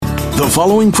The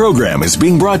following program is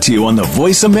being brought to you on the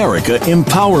Voice America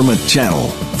Empowerment Channel.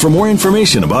 For more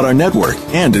information about our network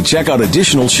and to check out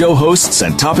additional show hosts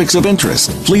and topics of interest,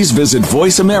 please visit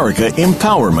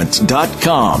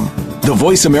voiceamericaempowerment.com. The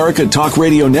Voice America Talk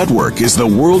Radio Network is the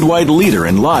worldwide leader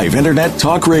in live Internet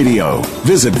talk radio.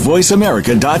 Visit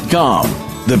voiceamerica.com.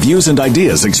 The views and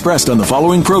ideas expressed on the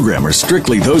following program are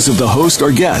strictly those of the host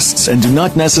or guests and do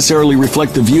not necessarily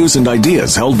reflect the views and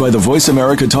ideas held by the Voice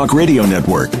America Talk Radio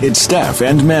Network, its staff,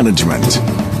 and management.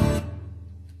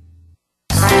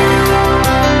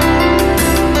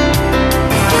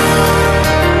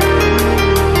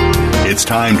 It's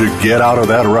time to get out of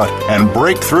that rut and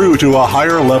break through to a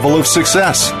higher level of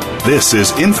success. This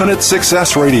is Infinite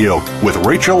Success Radio with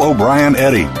Rachel O'Brien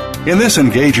Eddy. In this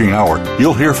engaging hour,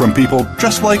 you'll hear from people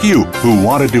just like you who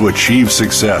wanted to achieve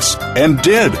success and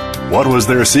did. What was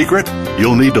their secret?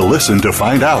 You'll need to listen to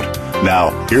find out.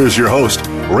 Now, here's your host,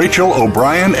 Rachel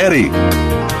O'Brien Eddy.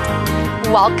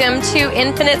 Welcome to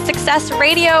Infinite Success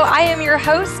Radio. I am your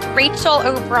host, Rachel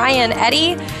O'Brien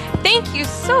Eddy. Thank you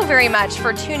so very much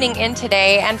for tuning in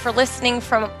today and for listening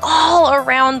from all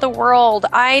around the world.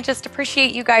 I just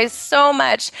appreciate you guys so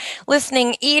much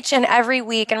listening each and every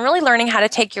week and really learning how to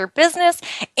take your business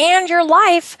and your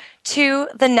life to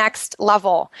the next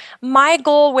level. My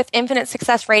goal with Infinite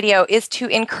Success Radio is to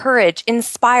encourage,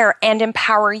 inspire, and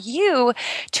empower you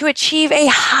to achieve a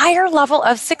higher level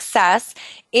of success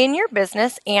in your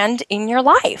business and in your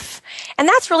life. And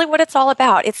that's really what it's all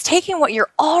about. It's taking what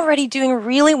you're already doing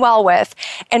really well with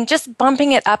and just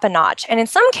bumping it up a notch. And in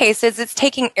some cases, it's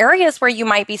taking areas where you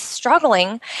might be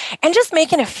struggling and just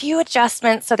making a few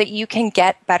adjustments so that you can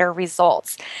get better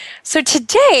results. So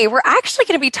today, we're actually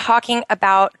going to be talking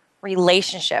about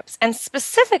relationships, and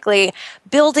specifically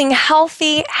building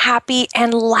healthy, happy,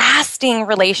 and lasting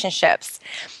relationships.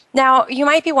 Now, you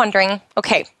might be wondering,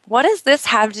 okay, what does this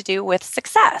have to do with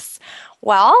success?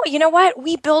 Well, you know what?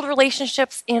 We build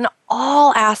relationships in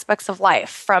all aspects of life,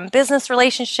 from business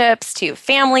relationships to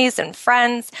families and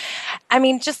friends. I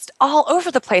mean, just all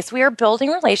over the place. We are building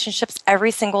relationships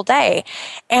every single day.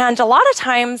 And a lot of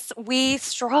times we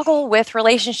struggle with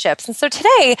relationships. And so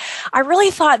today, I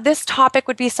really thought this topic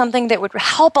would be something that would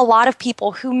help a lot of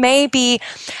people who may be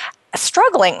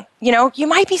struggling. You know, you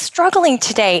might be struggling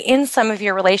today in some of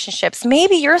your relationships.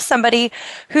 Maybe you're somebody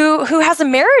who has a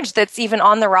marriage that's even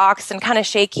on the rocks and kind of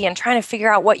shaky and trying to figure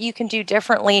out what you can do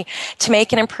differently to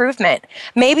make an improvement.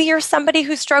 Maybe you're somebody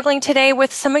who's struggling today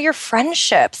with some of your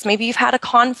friendships. Maybe you've had a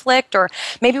conflict, or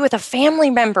maybe with a family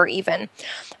member even.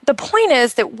 The point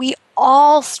is that we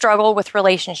all struggle with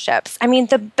relationships. I mean,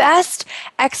 the best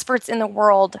experts in the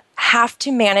world have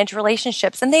to manage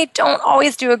relationships, and they don't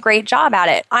always do a great job at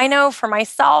it. I know for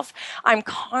myself, I'm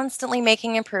constantly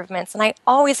making improvements, and I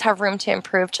always have room to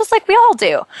improve, just like we all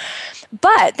do.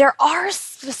 But there are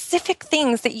specific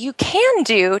things that you can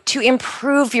do to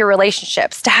improve your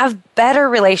relationships, to have better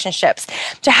relationships,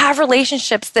 to have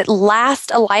relationships that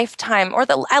last a lifetime, or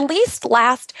that at least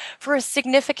last for a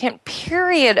significant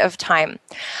period of time.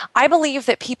 I believe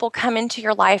that people come into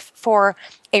your life for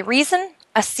a reason,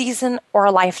 a season, or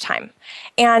a lifetime.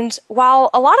 And while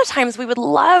a lot of times we would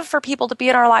love for people to be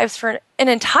in our lives for an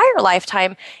entire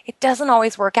lifetime, it doesn't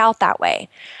always work out that way.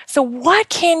 So what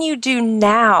can you do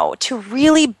now to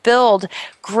really build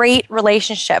great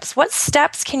relationships? What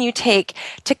steps can you take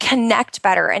to connect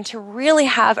better and to really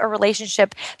have a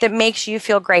relationship that makes you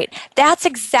feel great? That's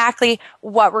exactly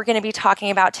what we're going to be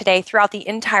talking about today throughout the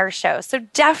entire show. So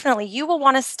definitely you will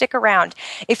want to stick around.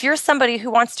 If you're somebody who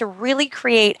wants to really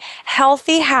create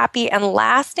healthy, happy, and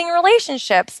lasting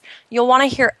relationships, you'll want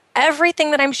to hear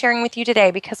everything that I'm sharing with you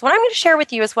today, because what I'm going to share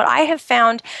with you is what I have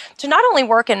found to not only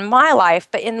work in my life,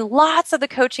 but in lots of the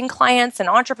coaching clients and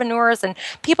entrepreneurs and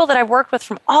people that I've worked with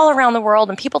from all around the world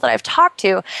and people that I've talked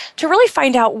to really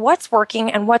find out what's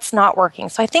working and what's not working.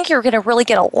 So I think you're going to really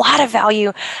get a lot of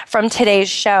value from today's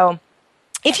show.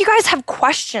 If you guys have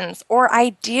questions or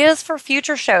ideas for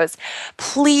future shows,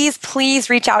 please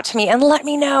reach out to me and let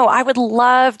me know. I would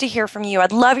love to hear from you.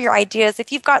 I'd love your ideas.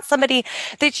 If you've got somebody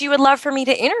that you would love for me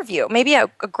to interview, maybe a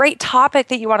great topic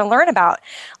that you want to learn about,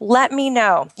 let me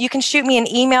know. You can shoot me an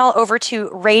email over to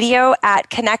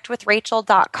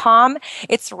radio@connectwithrachel.com.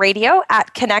 It's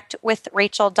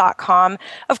radio@connectwithrachel.com.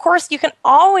 Of course, you can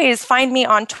always find me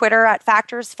on Twitter at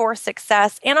Factors for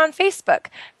Success and on Facebook,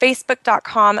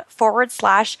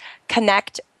 facebook.com/Connect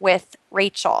with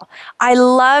Rachel. I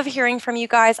love hearing from you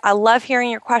guys. I love hearing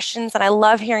your questions, and I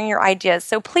love hearing your ideas.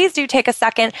 So please do take a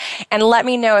second and let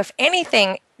me know if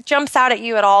anything jumps out at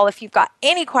you at all. If you've got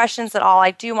any questions at all,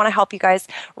 I do want to help you guys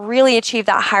really achieve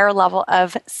that higher level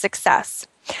of success.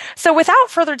 So without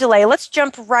further delay, let's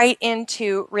jump right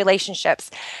into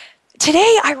relationships.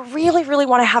 Today, I really, really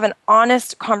want to have an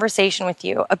honest conversation with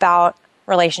you about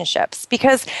relationships,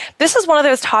 because this is one of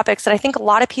those topics that I think a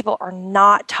lot of people are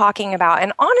not talking about.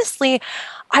 And honestly,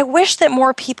 I wish that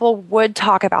more people would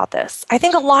talk about this. I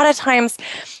think a lot of times,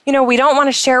 we don't want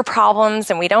to share problems,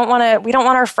 and we don't want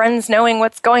our friends knowing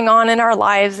what's going on in our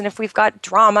lives. And if we've got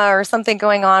drama or something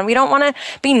going on, we don't want to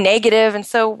be negative, and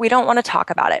so we don't want to talk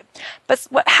about it. But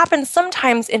what happens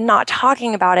sometimes in not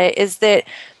talking about it is that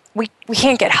we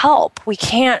can't get help. We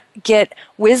can't get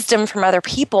wisdom from other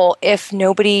people if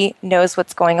nobody knows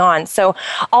what's going on. So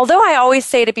although I always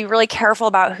say to be really careful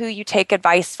about who you take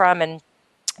advice from, and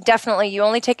definitely you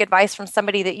only take advice from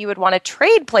somebody that you would want to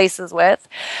trade places with,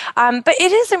 but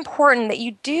it is important that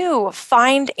you do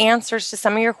find answers to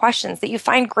some of your questions, that you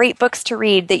find great books to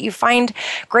read, that you find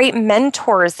great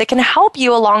mentors that can help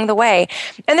you along the way.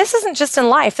 And this isn't just in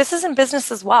life, this is in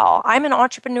business as well. I'm an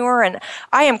entrepreneur, and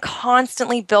I am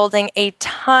constantly building a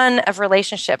ton of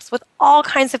relationships with all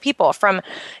kinds of people, from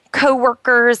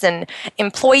coworkers and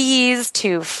employees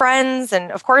to friends,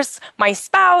 and of course my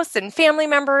spouse and family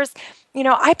members.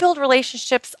 I build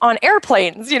relationships on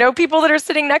airplanes. People that are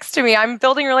sitting next to me, I'm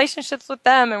building relationships with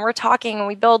them, and we're talking, and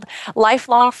we build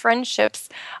lifelong friendships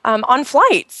on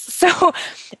flights. So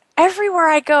everywhere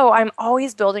I go, I'm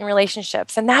always building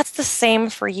relationships, and that's the same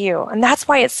for you. And that's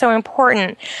why it's so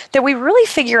important that we really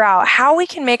figure out how we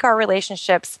can make our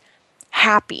relationships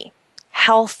happy,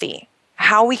 healthy,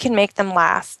 how we can make them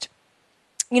last.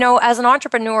 As an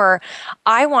entrepreneur,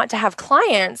 I want to have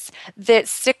clients that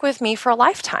stick with me for a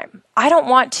lifetime. I don't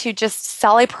want to just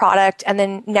sell a product and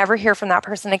then never hear from that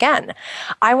person again.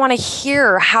 I want to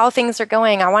hear how things are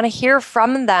going. I want to hear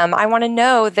from them. I want to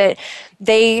know that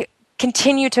they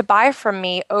continue to buy from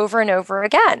me over and over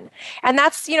again. And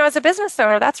that's, as a business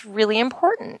owner, that's really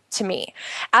important to me.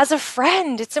 As a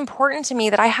friend, it's important to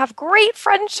me that I have great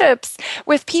friendships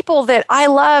with people that I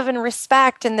love and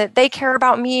respect, and that they care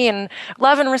about me and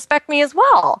love and respect me as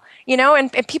well,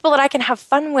 and people that I can have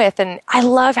fun with. And I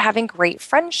love having great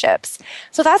friendships.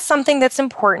 So that's something that's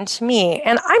important to me.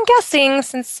 And I'm guessing,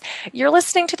 since you're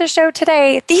listening to the show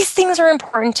today, these things are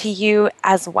important to you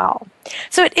as well.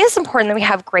 So it is important that we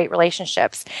have great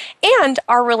relationships, and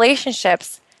our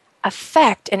relationships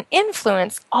affect and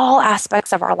influence all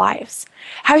aspects of our lives.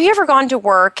 Have you ever gone to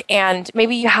work and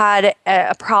maybe you had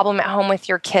a problem at home with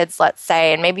your kids, let's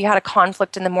say, and maybe you had a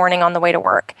conflict in the morning on the way to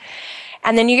work?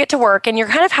 And then you get to work and you're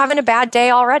kind of having a bad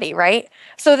day already, right?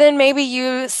 So then maybe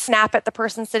you snap at the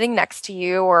person sitting next to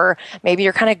you, or maybe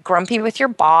you're kind of grumpy with your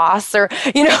boss, or,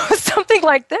 something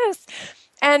like this.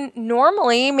 And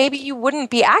normally, maybe you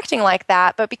wouldn't be acting like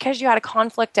that, but because you had a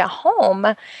conflict at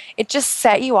home, it just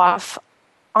set you off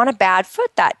on a bad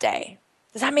foot that day.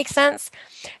 Does that make sense?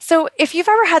 So if you've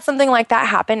ever had something like that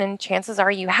happen, and chances are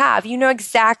you have, you know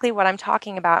exactly what I'm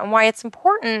talking about, and why it's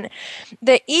important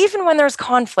that even when there's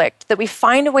conflict, that we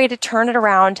find a way to turn it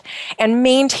around and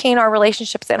maintain our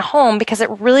relationships at home, because it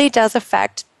really does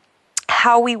affect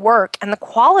how we work and the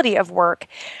quality of work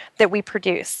that we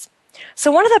produce.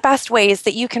 So one of the best ways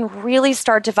that you can really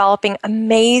start developing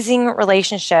amazing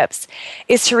relationships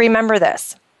is to remember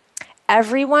this.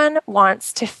 Everyone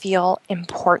wants to feel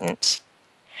important.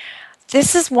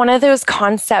 This is one of those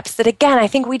concepts that, again, I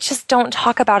think we just don't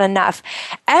talk about enough.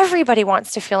 Everybody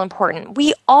wants to feel important.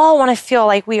 We all want to feel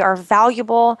like we are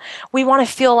valuable. We want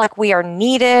to feel like we are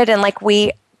needed and like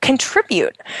we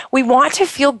contribute. We want to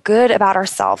feel good about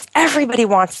ourselves. Everybody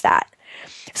wants that.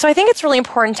 So I think it's really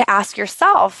important to ask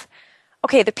yourself,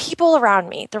 okay, the people around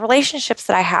me, the relationships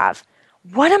that I have,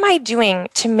 what am I doing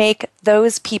to make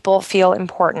those people feel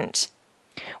important?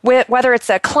 Whether it's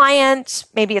a client,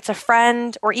 maybe it's a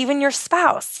friend, or even your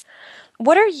spouse,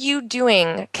 what are you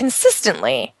doing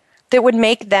consistently that would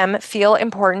make them feel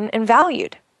important and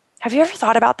valued? Have you ever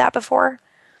thought about that before?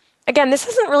 Again, this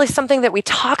isn't really something that we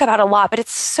talk about a lot, but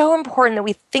it's so important that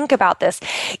we think about this.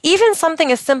 Even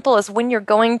something as simple as when you're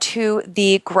going to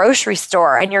the grocery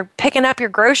store and you're picking up your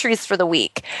groceries for the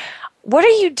week. What are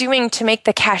you doing to make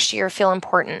the cashier feel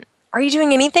important? Are you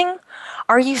doing anything?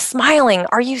 Are you smiling?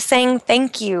 Are you saying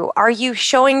thank you? Are you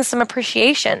showing some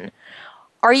appreciation?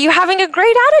 Are you having a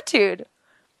great attitude?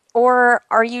 Or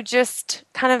are you just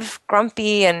kind of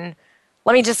grumpy and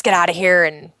let me just get out of here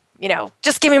and,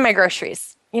 just give me my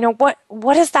groceries?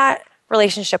 What does that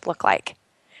relationship look like?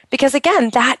 Because again,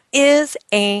 that is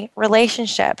a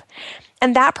relationship.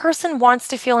 And that person wants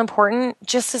to feel important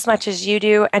just as much as you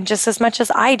do and just as much as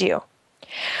I do.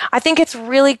 I think it's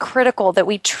really critical that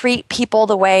we treat people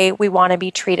the way we want to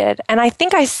be treated. And I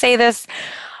think I say this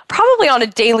probably on a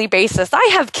daily basis. I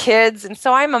have kids, and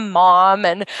so I'm a mom,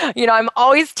 and, I'm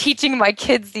always teaching my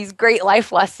kids these great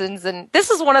life lessons. And this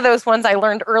is one of those ones I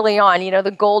learned early on,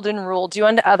 the golden rule, do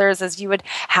unto others as you would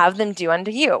have them do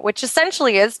unto you, which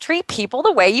essentially is treat people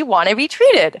the way you want to be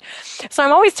treated. So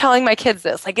I'm always telling my kids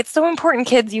this, like, it's so important,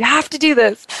 kids, you have to do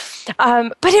this.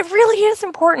 But it really is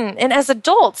important. And as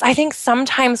adults, I think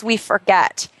sometimes we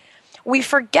forget. We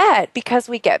forget because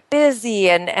we get busy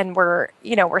and we're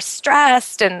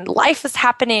stressed and life is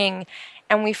happening.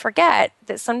 And we forget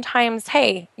that sometimes,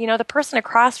 hey, the person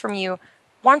across from you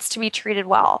wants to be treated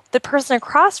well. The person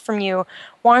across from you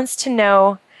wants to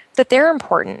know that they're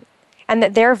important and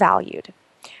that they're valued.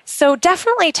 So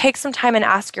definitely take some time and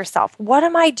ask yourself, what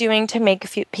am I doing to make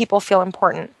people feel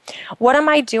important? What am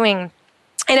I doing?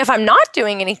 And if I'm not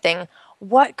doing anything,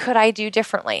 what could I do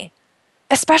differently?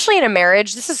 Especially in a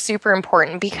marriage, this is super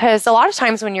important because a lot of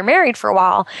times when you're married for a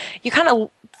while, you kind of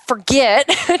forget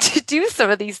to do some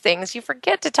of these things. You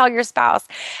forget to tell your spouse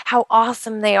how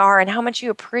awesome they are and how much you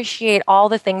appreciate all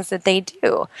the things that they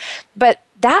do. But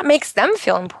that makes them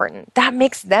feel important. That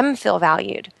makes them feel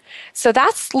valued. So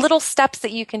that's little steps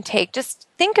that you can take. Just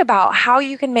think about how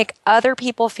you can make other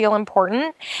people feel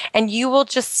important, and you will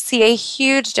just see a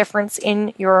huge difference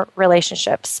in your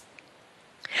relationships.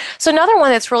 So another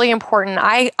one that's really important,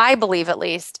 I believe at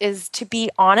least, is to be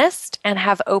honest and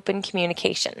have open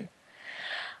communication.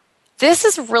 This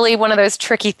is really one of those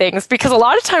tricky things because a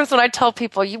lot of times when I tell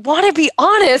people you want to be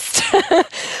honest,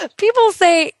 people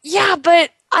say, yeah, but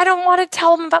I don't want to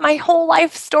tell them about my whole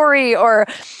life story, or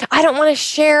I don't want to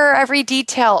share every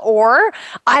detail, or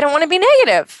I don't want to be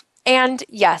negative. And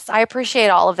yes, I appreciate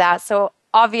all of that. So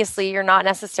obviously, you're not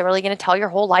necessarily going to tell your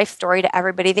whole life story to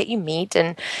everybody that you meet.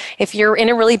 And if you're in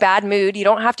a really bad mood, you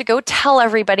don't have to go tell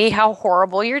everybody how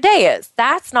horrible your day is.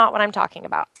 That's not what I'm talking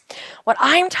about. What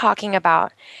I'm talking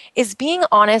about is being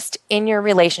honest in your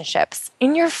relationships,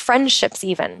 in your friendships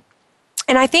even.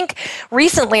 And I think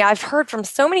recently I've heard from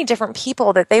so many different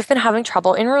people that they've been having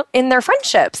trouble in their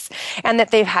friendships, and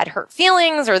that they've had hurt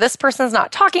feelings, or this person's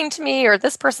not talking to me, or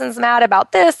this person's mad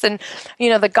about this, and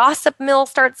the gossip mill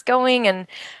starts going. And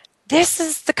this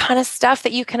is the kind of stuff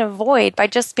that you can avoid by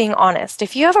just being honest.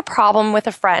 If you have a problem with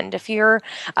a friend, if you're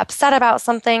upset about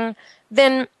something,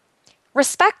 then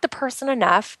respect the person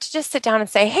enough to just sit down and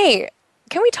say, hey,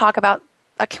 can we talk about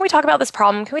this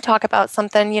problem? Can we talk about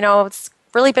something, it's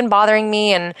really been bothering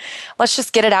me, and let's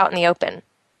just get it out in the open.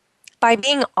 By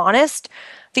being honest,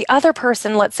 the other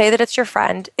person, let's say that it's your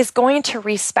friend, is going to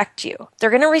respect you. They're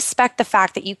going to respect the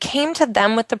fact that you came to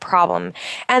them with the problem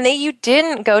and that you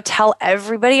didn't go tell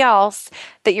everybody else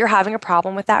that you're having a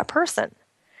problem with that person.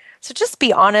 So just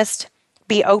be honest,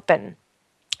 be open.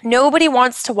 Nobody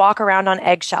wants to walk around on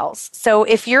eggshells. So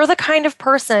if you're the kind of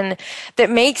person that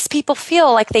makes people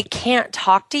feel like they can't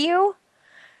talk to you,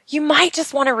 you might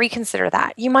just want to reconsider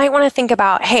that. You might want to think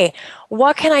about, hey,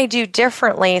 what can I do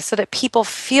differently so that people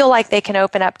feel like they can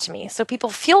open up to me, so people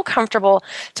feel comfortable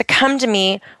to come to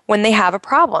me when they have a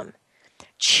problem.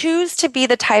 Choose to be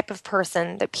the type of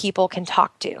person that people can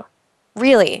talk to.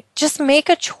 Really, just make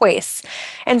a choice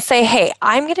and say, hey,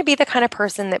 I'm going to be the kind of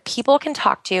person that people can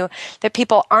talk to, that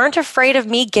people aren't afraid of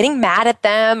me getting mad at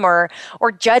them or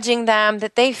judging them,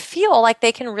 that they feel like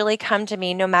they can really come to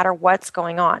me no matter what's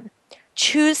going on.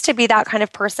 Choose to be that kind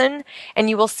of person, and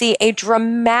you will see a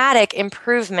dramatic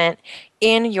improvement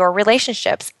in your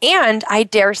relationships. And I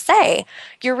dare say,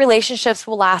 your relationships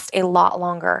will last a lot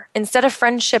longer. Instead of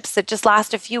friendships that just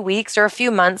last a few weeks or a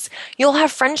few months, you'll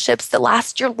have friendships that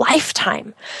last your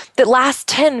lifetime, that last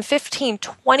 10, 15,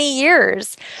 20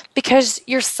 years, because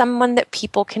you're someone that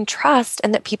people can trust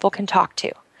and that people can talk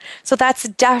to. So that's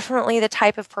definitely the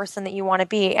type of person that you want to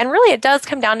be. And really, it does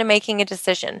come down to making a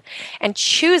decision and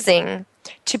choosing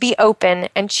to be open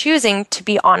and choosing to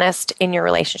be honest in your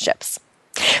relationships.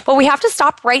 Well, we have to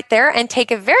stop right there and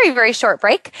take a very, very short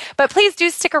break. But please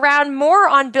do stick around. More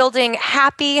on building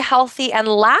happy, healthy, and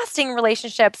lasting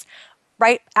relationships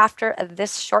right after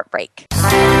this short break.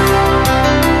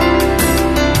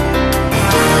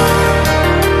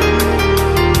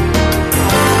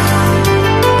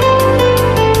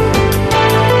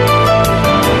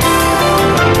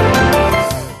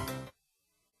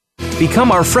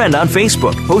 Become our friend on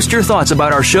Facebook. Post your thoughts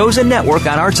about our shows and network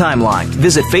on our timeline.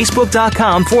 Visit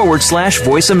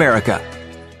facebook.com/Voice America.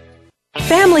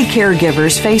 Family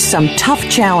caregivers face some tough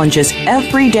challenges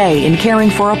every day in caring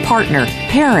for a partner,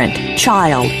 parent,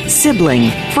 child,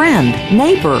 sibling, friend,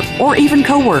 neighbor, or even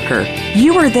coworker.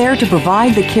 You are there to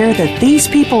provide the care that these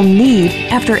people need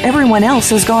after everyone else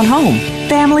has gone home.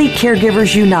 Family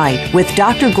Caregivers Unite with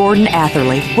Dr. Gordon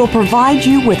Atherley will provide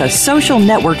you with a social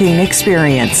networking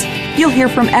experience. You'll hear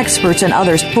from experts and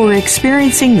others who are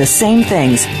experiencing the same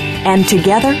things. And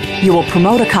together, you will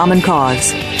promote a common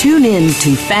cause. Tune in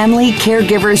to Family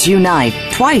Caregivers Unite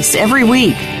twice every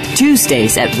week.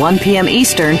 Tuesdays at 1 p.m.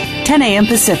 Eastern, 10 a.m.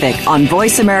 Pacific on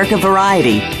Voice America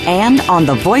Variety and on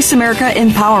the Voice America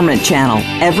Empowerment Channel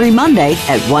every Monday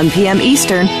at 1 p.m.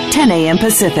 Eastern, 10 a.m.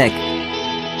 Pacific.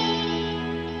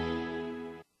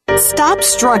 Stop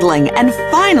struggling and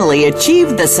finally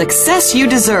achieve the success you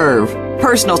deserve.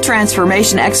 Personal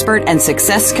transformation expert and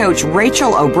success coach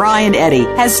Rachel O'Brien Eddy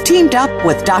has teamed up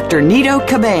with Dr. Nido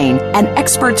Qubein and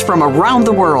experts from around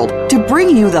the world to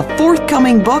bring you the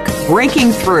forthcoming book,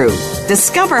 Breaking Through.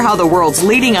 Discover how the world's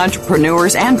leading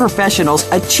entrepreneurs and professionals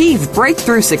achieve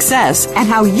breakthrough success and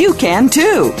how you can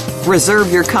too.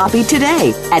 Reserve your copy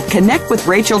today at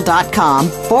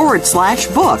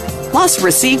connectwithrachel.com/book. Plus,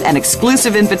 receive an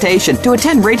exclusive invitation to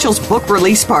attend Rachel's book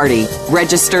release party.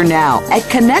 Register now at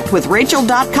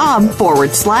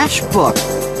connectwithrachel.com/book.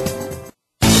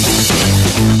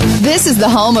 This is the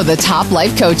home of the top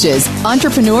life coaches,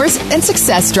 entrepreneurs, and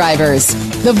success drivers.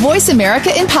 The Voice America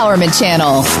Empowerment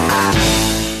Channel.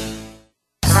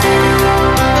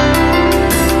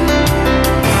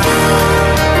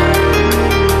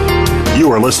 You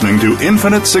are listening to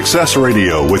Infinite Success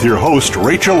Radio with your host,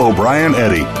 Rachel O'Brien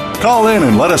Eddy. Call in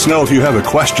and let us know if you have a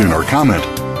question or comment.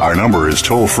 Our number is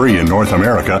toll-free in North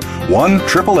America,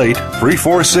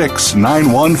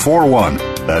 1-888-346-9141.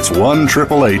 That's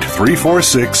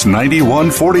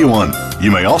 1-888-346-9141. You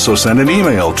may also send an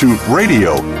email to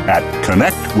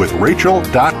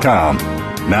radio@connectwithrachel.com.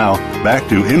 Now, back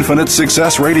to Infinite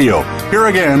Success Radio. Here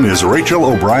again is Rachel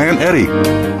O'Brien Eddy.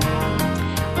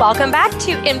 Welcome back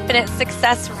to Infinite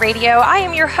Success Radio. I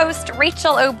am your host,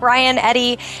 Rachel O'Brien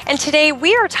Eddy, and today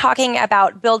we are talking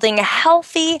about building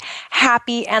healthy,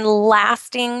 happy, and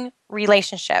lasting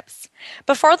relationships.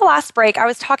 Before the last break, I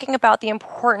was talking about the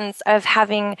importance of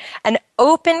having an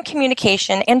open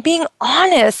communication and being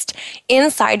honest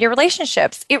inside your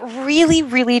relationships. It really,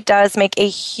 really does make a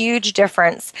huge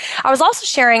difference. I was also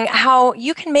sharing how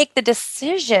you can make the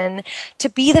decision to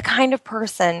be the kind of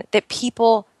person that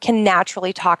people can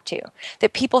naturally talk to,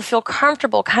 that people feel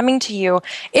comfortable coming to you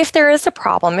if there is a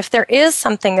problem, if there is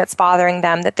something that's bothering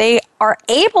them, that they are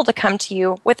able to come to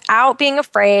you without being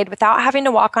afraid, without having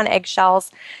to walk on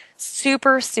eggshells.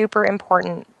 Super, super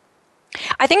important.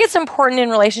 I think it's important in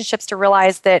relationships to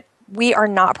realize that we are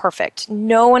not perfect.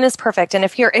 No one is perfect. And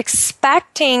if you're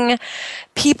expecting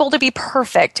people to be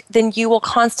perfect, then you will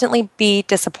constantly be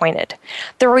disappointed.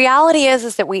 The reality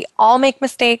is that we all make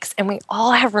mistakes and we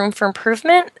all have room for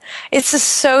improvement. It's just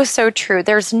so, so true.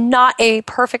 There's not a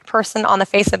perfect person on the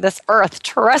face of this earth.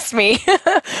 Trust me.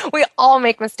 We all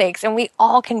make mistakes and we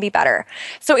all can be better.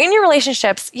 So in your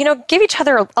relationships, give each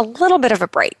other a little bit of a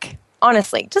break.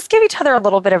 Honestly, just give each other a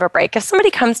little bit of a break. If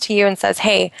somebody comes to you and says,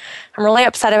 hey, I'm really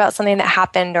upset about something that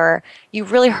happened, or you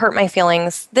really hurt my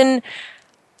feelings, then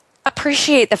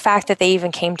appreciate the fact that they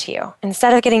even came to you.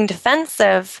 Instead of getting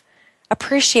defensive,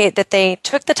 appreciate that they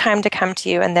took the time to come to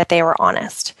you and that they were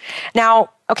honest. Now,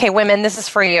 okay, women, this is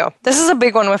for you. This is a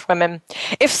big one with women.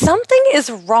 If something is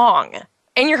wrong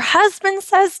and your husband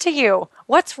says to you,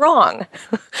 what's wrong?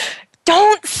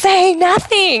 Don't say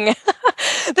nothing.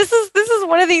 This is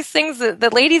one of these things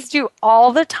that ladies do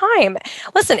all the time.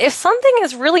 Listen, if something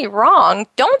is really wrong,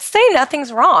 don't say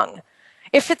nothing's wrong.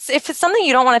 If it's something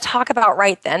you don't want to talk about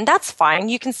right then, that's fine.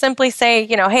 You can simply say,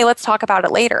 hey, let's talk about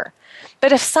it later.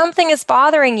 But if something is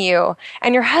bothering you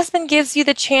and your husband gives you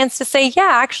the chance to say,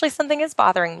 yeah, actually something is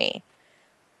bothering me,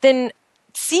 then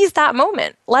seize that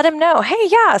moment. Let him know, hey,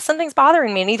 yeah, something's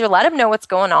bothering me, and either let him know what's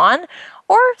going on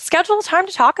or schedule a time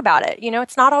to talk about it.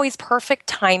 It's not always perfect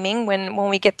timing when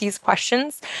we get these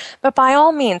questions, but by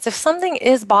all means, if something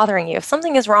is bothering you, if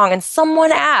something is wrong and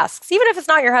someone asks, even if it's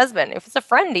not your husband, if it's a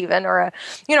friend even, or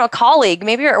a colleague,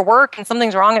 maybe you're at work and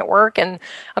something's wrong at work and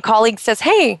a colleague says,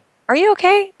 hey, are you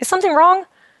okay? Is something wrong?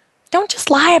 Don't just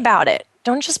lie about it.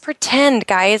 Don't just pretend,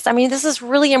 guys. This is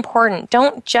really important.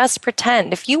 Don't just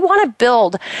pretend. If you want to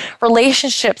build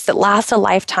relationships that last a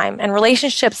lifetime and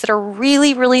relationships that are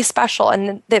really, really special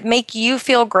and that make you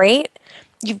feel great,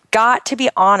 you've got to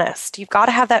be honest. You've got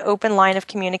to have that open line of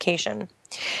communication.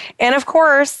 And of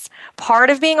course, part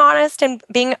of being honest and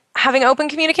having open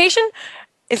communication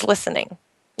is listening.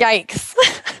 Yikes.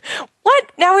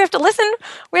 What? Now we have to listen?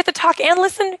 We have to talk and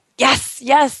listen? Yes,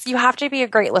 you have to be a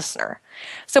great listener.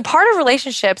 So part of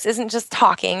relationships isn't just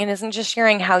talking and isn't just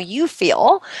sharing how you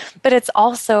feel, but it's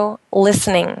also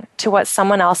listening to what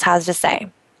someone else has to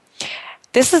say.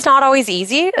 This is not always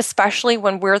easy, especially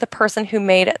when we're the person who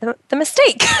made the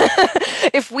mistake.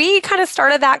 If we kind of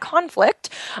started that conflict,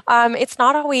 it's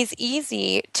not always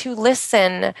easy to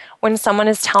listen when someone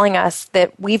is telling us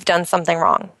that we've done something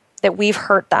wrong, that we've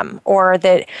hurt them, or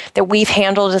that we've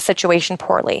handled a situation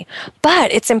poorly.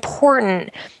 But it's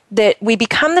important that we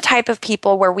become the type of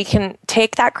people where we can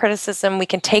take that criticism, we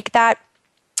can take that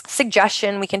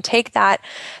suggestion, we can take that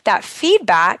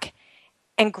feedback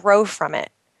and grow from it.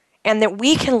 And that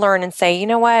we can learn and say, you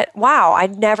know what? Wow, I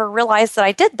never realized that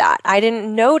I did that. I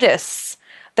didn't notice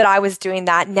that I was doing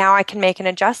that. Now I can make an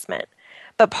adjustment.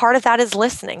 But part of that is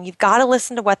listening. You've got to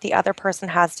listen to what the other person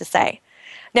has to say.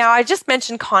 Now, I just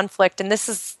mentioned conflict, and this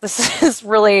is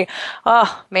really,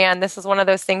 oh man, this is one of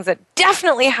those things that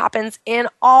definitely happens in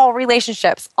all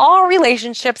relationships. All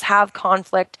relationships have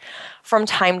conflict from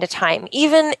time to time.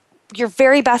 Even your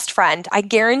very best friend, I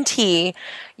guarantee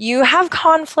you have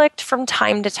conflict from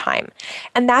time to time.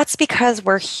 And that's because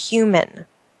we're human.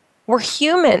 We're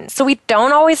human. So we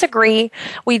don't always agree.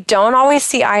 We don't always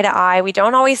see eye to eye. We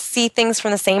don't always see things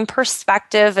from the same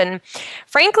perspective. And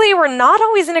frankly, we're not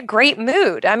always in a great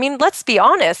mood. I mean, let's be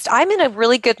honest. I'm in a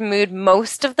really good mood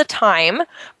most of the time,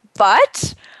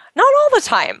 but not all the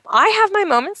time. I have my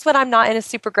moments when I'm not in a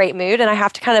super great mood and I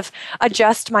have to kind of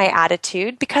adjust my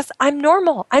attitude because I'm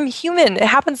normal. I'm human. It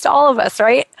happens to all of us,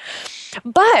 right?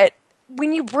 But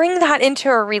when you bring that into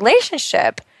a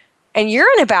relationship and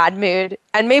you're in a bad mood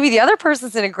and maybe the other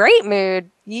person's in a great mood,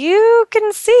 you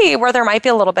can see where there might be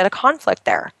a little bit of conflict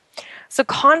there. So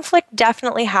conflict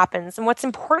definitely happens. And what's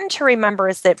important to remember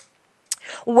is that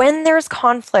when there's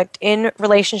conflict in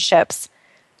relationships,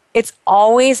 it's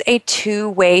always a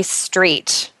two-way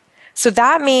street. So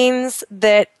that means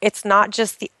that it's not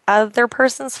just the other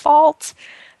person's fault.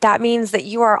 That means that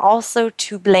you are also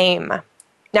to blame.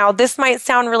 Now, this might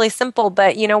sound really simple,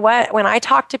 but you know what? When I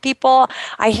talk to people,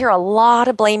 I hear a lot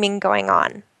of blaming going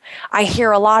on. I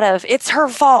hear a lot of, it's her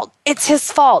fault. It's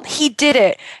his fault. He did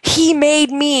it. He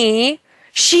made me.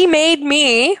 She made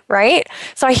me, right?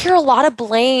 So I hear a lot of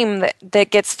blame that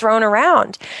gets thrown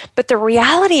around. But the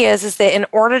reality is that in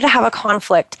order to have a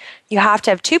conflict, you have to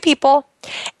have two people,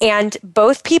 and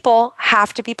both people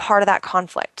have to be part of that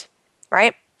conflict,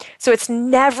 right? So it's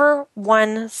never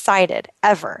one-sided,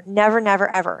 ever. Never,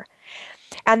 never, ever.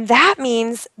 And that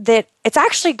means that it's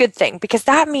actually a good thing, because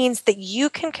that means that you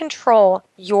can control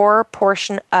your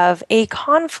portion of a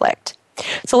conflict.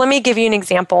 So let me give you an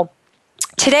example.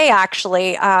 Today,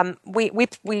 actually,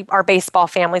 we are baseball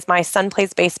families. My son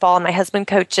plays baseball and my husband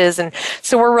coaches, and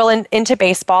so we're real into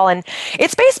baseball. And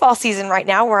it's baseball season right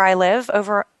now where I live,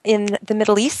 over in the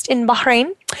Middle East, in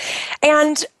Bahrain.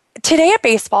 And today at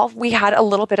baseball, we had a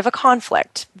little bit of a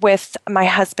conflict with my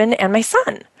husband and my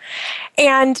son.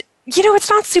 And you know, it's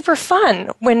not super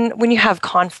fun when you have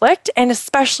conflict, and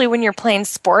especially when you're playing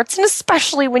sports, and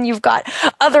especially when you've got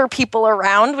other people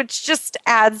around, which just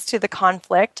adds to the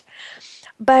conflict.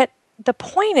 But the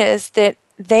point is that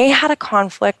they had a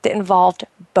conflict that involved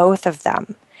both of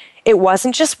them. It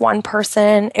wasn't just one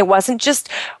person. It wasn't just,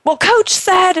 well, coach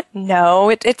said. No,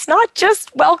 it's not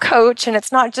just, well, coach, and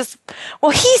it's not just,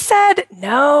 well, he said.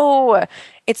 No,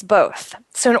 it's both.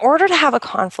 So in order to have a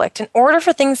conflict, in order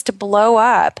for things to blow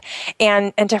up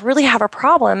and to really have a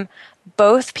problem,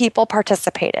 both people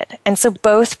participated. And so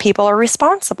both people are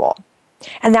responsible.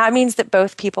 And that means that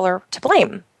both people are to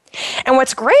blame. And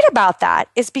what's great about that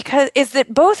is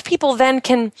that both people then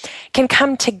can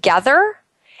come together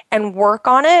and work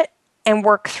on it and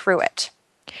work through it.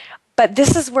 But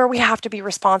this is where we have to be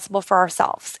responsible for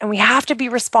ourselves, and we have to be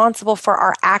responsible for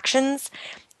our actions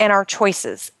and our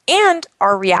choices and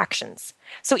our reactions.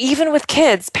 So even with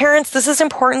kids, parents, this is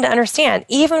important to understand.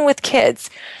 Even with kids,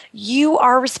 you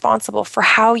are responsible for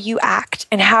how you act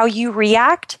and how you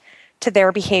react to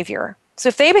their behavior. So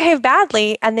if they behave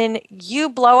badly and then you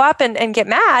blow up and get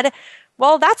mad,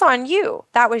 well, that's on you.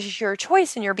 That was your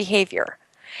choice and your behavior.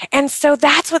 And so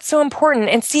that's what's so important.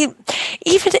 And see,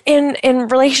 even in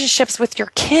relationships with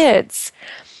your kids,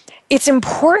 it's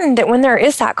important that when there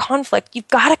is that conflict, you've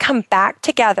got to come back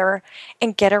together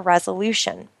and get a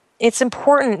resolution. It's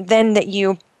important then that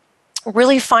you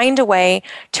really find a way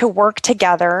to work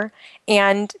together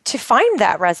and to find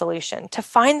that resolution, to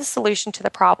find the solution to the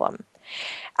problem.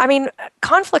 I mean,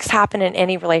 conflicts happen in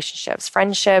any relationships,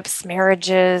 friendships,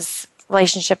 marriages,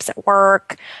 relationships at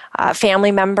work,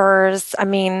 family members. I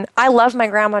mean, I love my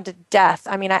grandma to death.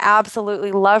 I mean, I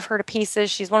absolutely love her to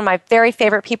pieces. She's one of my very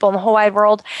favorite people in the whole wide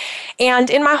world. And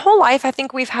in my whole life, I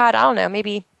think we've had, I don't know,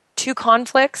 maybe 2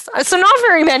 conflicts. So not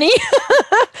very many,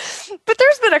 but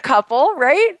there's been a couple,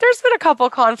 right? There's been a couple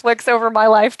conflicts over my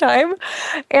lifetime.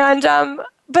 And,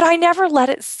 but I never let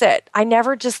it sit. I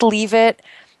never just leave it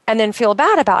and then feel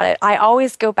bad about it. I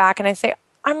always go back and I say,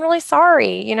 I'm really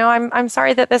sorry. You know, I'm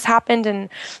sorry that this happened, and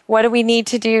what do we need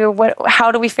to do?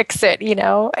 How do we fix it? You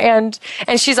know, and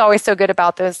she's always so good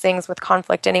about those things with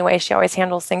conflict anyway. She always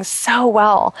handles things so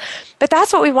well. But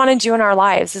that's what we want to do in our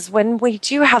lives, is when we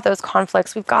do have those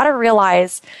conflicts, we've got to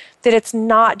realize that it's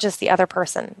not just the other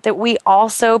person, that we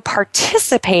also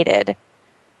participated.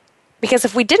 Because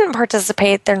if we didn't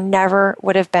participate, there never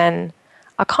would have been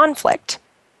a conflict.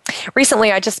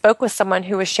 Recently, I just spoke with someone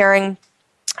who was sharing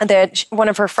that one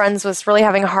of her friends was really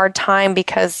having a hard time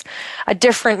because a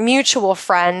different mutual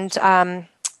friend,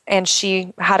 and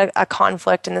she had a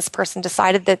conflict, and this person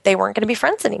decided that they weren't going to be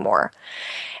friends anymore.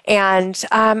 And,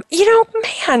 you know,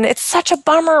 man, it's such a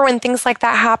bummer when things like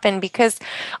that happen, because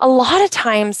a lot of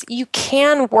times you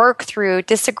can work through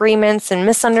disagreements and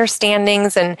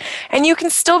misunderstandings, and you can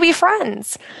still be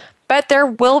friends. But there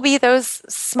will be those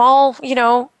small, you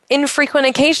know, infrequent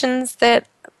occasions that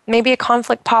maybe a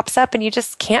conflict pops up and you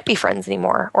just can't be friends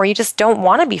anymore, or you just don't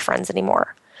want to be friends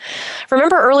anymore.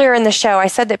 Remember earlier in the show, I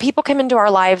said that people come into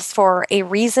our lives for a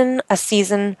reason, a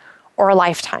season, or a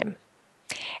lifetime.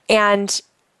 And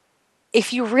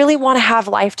if you really want to have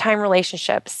lifetime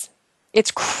relationships,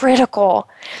 it's critical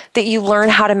that you learn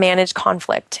how to manage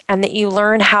conflict, and that you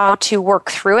learn how to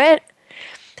work through it,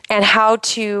 and how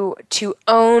to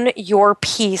own your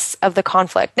piece of the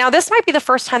conflict. Now, this might be the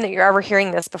first time that you're ever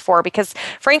hearing this before, because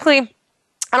frankly,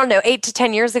 I don't know, 8 to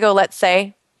 10 years ago, let's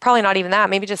say, probably not even that,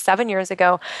 maybe just 7 years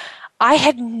ago, I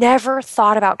had never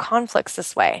thought about conflicts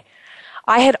this way.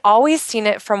 I had always seen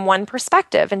it from one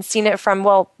perspective, and seen it from,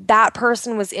 well, that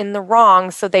person was in the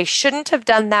wrong, so they shouldn't have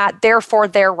done that, therefore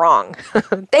they're wrong.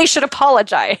 They should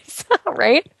apologize,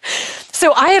 right?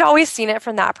 So I had always seen it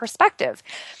from that perspective.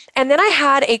 And then I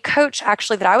had a coach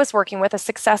actually that I was working with, a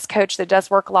success coach that does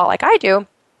work a lot like I do,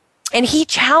 and he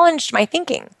challenged my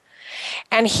thinking.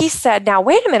 And he said, now,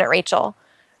 wait a minute, Rachel,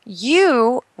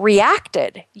 you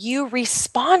reacted, you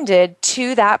responded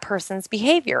to that person's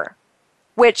behavior,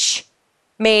 which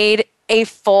made a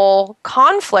full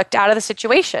conflict out of the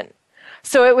situation.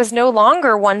 So it was no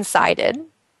longer one-sided,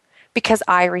 because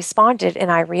I responded and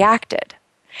I reacted.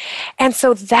 And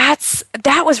so that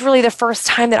was really the first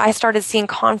time that I started seeing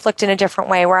conflict in a different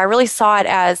way, where I really saw it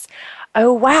as,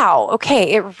 oh, wow,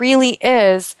 okay, it really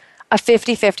is a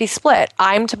 50-50 split.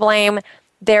 I'm to blame,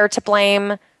 they're to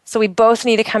blame, so we both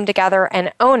need to come together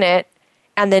and own it,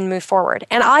 and then move forward.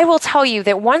 And I will tell you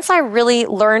that once I really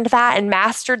learned that and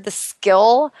mastered the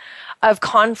skill of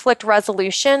conflict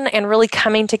resolution, and really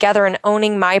coming together and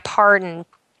owning my part and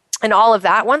all of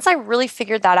that, once I really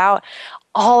figured that out,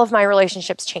 all of my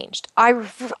relationships changed. I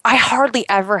hardly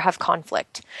ever have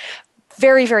conflict.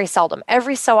 Very, very seldom.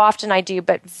 Every so often I do,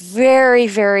 but very,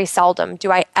 very seldom do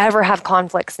I ever have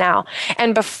conflicts now.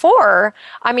 And before,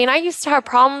 I mean, I used to have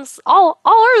problems all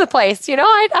over the place. You know,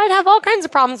 I'd have all kinds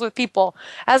of problems with people.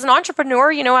 As an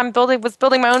entrepreneur, you know, was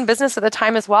building my own business at the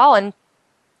time as well, and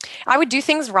I would do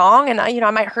things wrong, and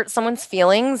I might hurt someone's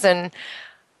feelings, and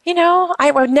you know,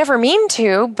 I would never mean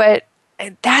to, but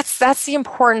that's the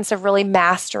importance of really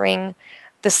mastering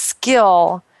the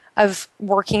skill of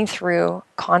working through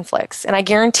conflicts. And I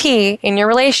guarantee in your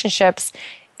relationships,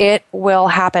 it will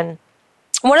happen.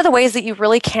 One of the ways that you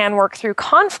really can work through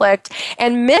conflict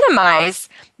and minimize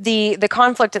the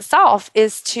conflict itself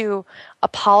is to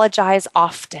apologize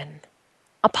often.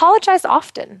 Apologize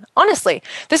often. Honestly,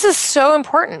 this is so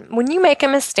important. When you make a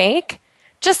mistake,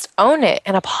 just own it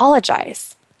and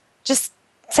apologize. Just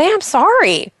say, I'm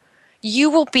sorry.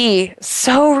 You will be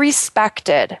so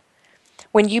respected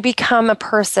when you become a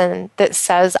person that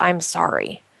says, I'm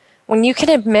sorry. When you can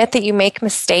admit that you make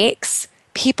mistakes,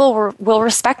 people will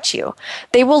respect you.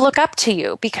 They will look up to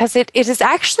you, because it is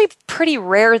actually pretty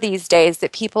rare these days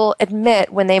that people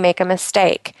admit when they make a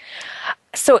mistake.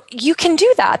 So you can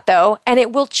do that, though, and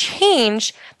it will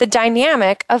change the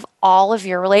dynamic of all of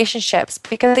your relationships,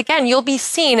 because, again, you'll be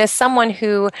seen as someone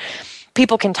who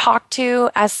people can talk to,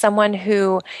 as someone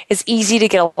who is easy to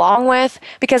get along with.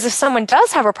 Because if someone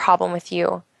does have a problem with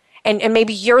you, and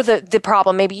maybe you're the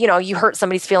problem, maybe, you know, you hurt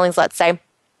somebody's feelings, let's say,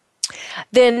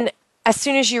 then as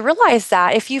soon as you realize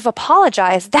that, if you've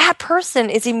apologized, that person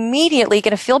is immediately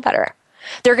going to feel better.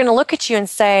 They're going to look at you and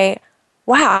say,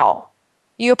 wow,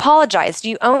 You apologized.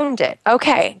 You owned it.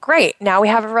 Okay, great. Now we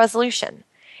have a resolution.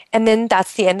 And then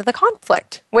that's the end of the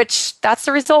conflict, which that's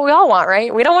the result we all want,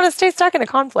 right? We don't want to stay stuck in a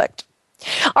conflict.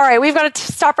 All right, we've got to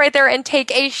stop right there and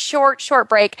take a short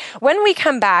break. When we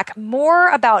come back, more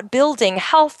about building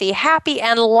healthy, happy,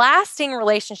 and lasting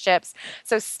relationships.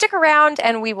 So stick around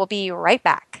and we will be right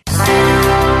back.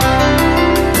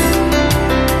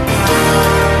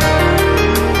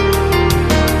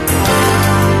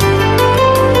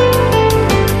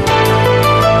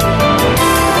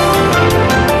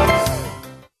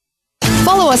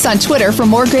 Follow us on Twitter for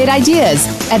more great ideas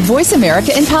at Voice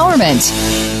America Empowerment.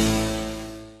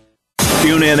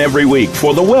 Tune in every week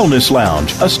for The Wellness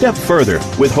Lounge, A Step Further,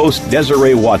 with host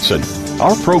Desiree Watson.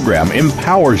 Our program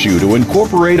empowers you to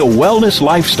incorporate a wellness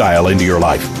lifestyle into your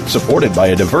life, supported by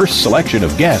a diverse selection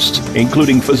of guests,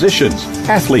 including physicians,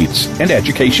 athletes, and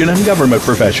education and government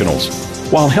professionals.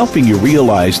 While helping you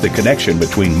realize the connection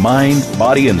between mind,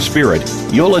 body, and spirit,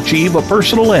 you'll achieve a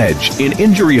personal edge in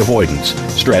injury avoidance,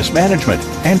 stress management,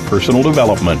 and personal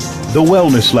development. The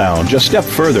Wellness Lounge, A Step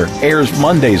Further, airs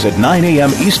Mondays at 9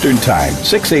 a.m. Eastern Time,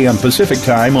 6 a.m. Pacific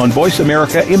Time on Voice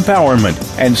America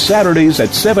Empowerment, and Saturdays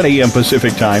at 7 a.m.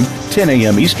 Pacific Time, 10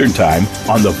 a.m. Eastern Time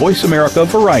on the Voice America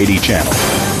Variety Channel.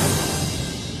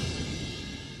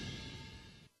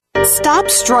 Stop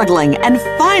struggling and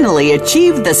finally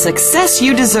achieve the success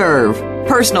you deserve.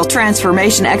 Personal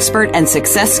transformation expert and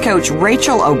success coach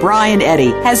Rachel O'Brien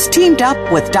Eddy has teamed up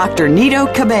with Dr. Nido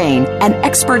Qubein and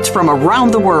experts from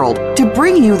around the world to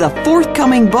bring you the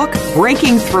forthcoming book,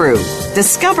 Breaking Through.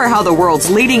 Discover how the world's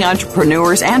leading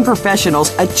entrepreneurs and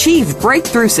professionals achieve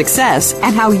breakthrough success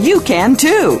and how you can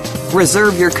too.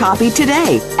 Reserve your copy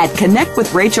today at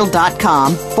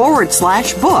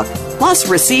connectwithRachel.com/book. Plus,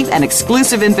 receive an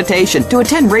exclusive invitation to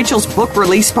attend Rachel's book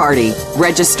release party.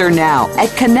 Register now at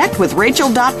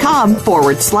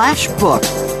connectwithrachel.com/book.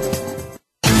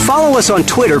 Follow us on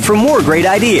Twitter for more great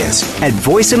ideas at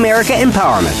Voice America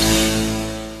Empowerment.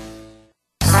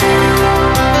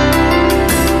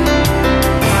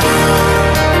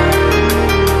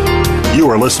 You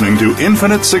are listening to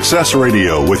Infinite Success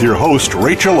Radio with your host,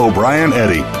 Rachel O'Brien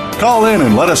Eddy. Call in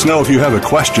and let us know if you have a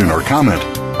question or comment.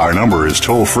 Our number is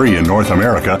toll-free in North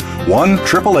America,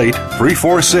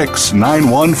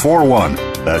 1-888-346-9141.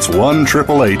 That's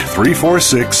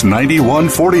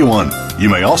 1-888-346-9141. You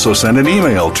may also send an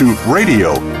email to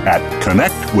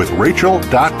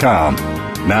radio@connectwithrachel.com.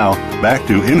 Now, back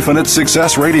to Infinite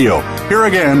Success Radio. Here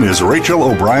again is Rachel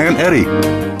O'Brien Eddy.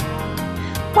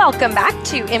 Welcome back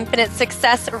to Infinite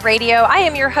Success Radio. I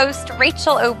am your host,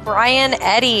 Rachel O'Brien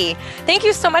Eddy. Thank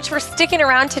you so much for sticking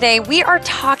around today. We are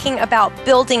talking about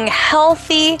building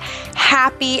healthy,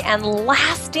 happy, and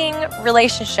lasting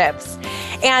relationships.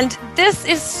 And this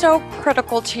is so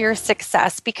critical to your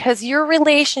success because your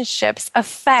relationships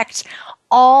affect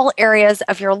all areas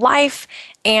of your life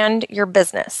and your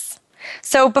business.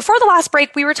 So before the last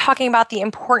break, we were talking about the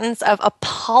importance of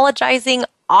apologizing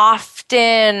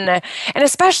often, and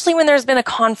especially when there's been a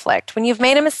conflict, when you've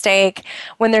made a mistake,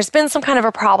 when there's been some kind of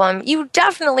a problem, you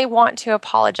definitely want to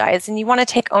apologize and you want to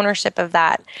take ownership of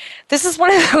that. This is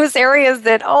one of those areas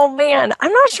that, oh man,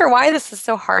 I'm not sure why this is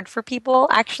so hard for people.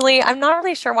 Actually, I'm not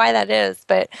really sure why that is,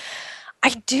 but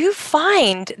I do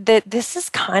find that this is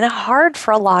kind of hard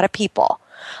for a lot of people.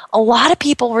 A lot of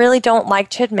people really don't like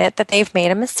to admit that they've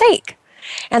made a mistake.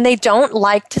 And they don't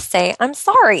like to say, I'm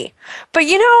sorry. But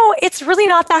you know, it's really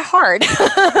not that hard.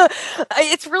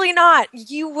 It's really not.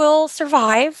 You will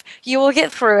survive. You will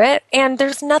get through it. And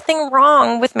there's nothing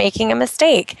wrong with making a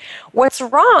mistake. What's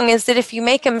wrong is that if you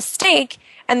make a mistake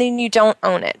and then you don't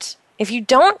own it. If you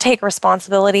don't take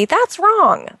responsibility, that's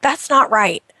wrong. That's not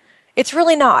right. It's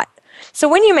really not. So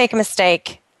when you make a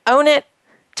mistake, own it,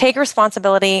 take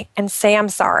responsibility, and say, I'm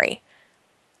sorry.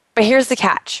 But here's the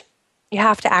catch. You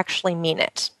have to actually mean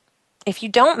it. If you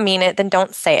don't mean it, then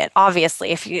don't say it,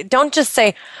 obviously. If you don't just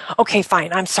say, okay,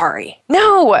 fine, I'm sorry.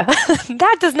 No,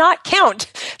 that does not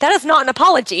count. That is not an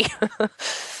apology.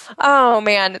 Oh,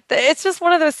 man. It's just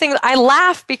one of those things. I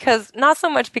laugh because, not so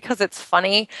much because it's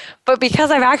funny, but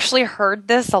because I've actually heard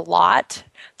this a lot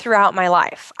throughout my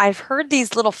life. I've heard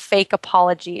these little fake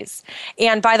apologies.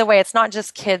 And by the way, it's not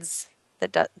just kids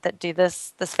that do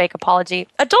this fake apology.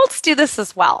 Adults do this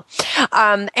as well.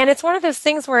 And it's one of those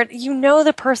things where you know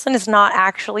the person is not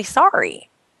actually sorry.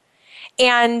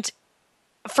 And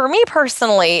for me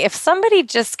personally, if somebody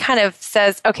just kind of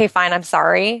says, okay, fine, I'm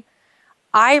sorry,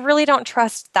 I really don't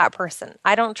trust that person.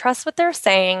 I don't trust what they're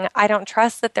saying. I don't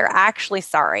trust that they're actually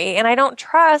sorry. And I don't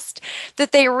trust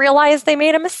that they realize they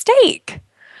made a mistake.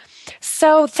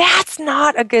 So that's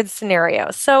not a good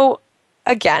scenario. So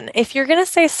again, if you're going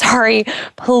to say sorry,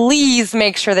 please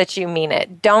make sure that you mean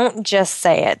it. Don't just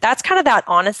say it. That's kind of that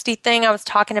honesty thing I was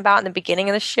talking about in the beginning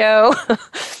of the show.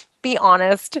 Be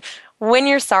honest. When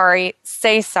you're sorry,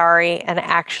 say sorry and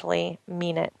actually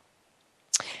mean it.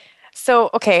 So,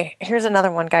 okay, here's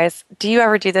another one, guys. Do you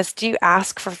ever do this? Do you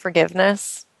ask for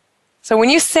forgiveness? So when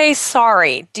you say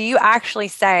sorry, do you actually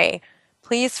say,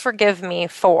 please forgive me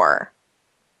for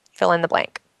fill in the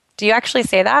blank? Do you actually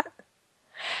say that?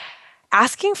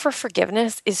 Asking for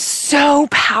forgiveness is so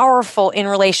powerful in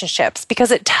relationships because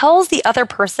it tells the other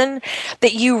person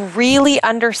that you really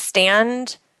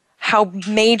understand how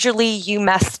majorly you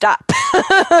messed up.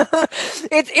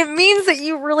 It means that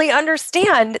you really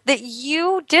understand that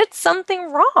you did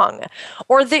something wrong,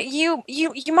 or that you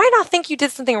might not think you did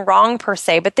something wrong per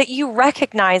se, but that you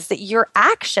recognize that your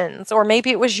actions, or maybe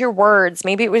it was your words,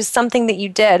 maybe it was something that you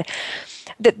did,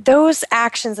 that those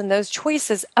actions and those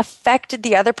choices affected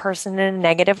the other person in a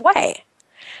negative way.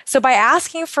 So by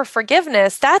asking for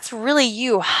forgiveness, that's really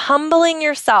you humbling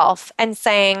yourself and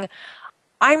saying,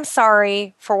 I'm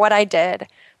sorry for what I did.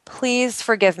 Please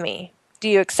forgive me. Do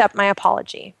you accept my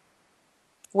apology?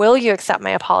 Will you accept my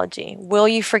apology? Will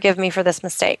you forgive me for this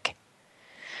mistake?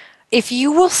 If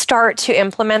you will start to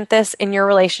implement this in your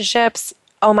relationships,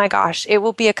 oh my gosh, it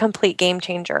will be a complete game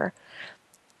changer.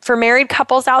 For married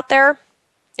couples out there,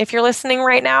 if you're listening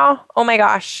right now, oh my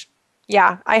gosh,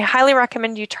 yeah, I highly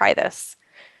recommend you try this.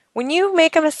 When you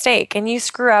make a mistake and you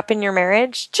screw up in your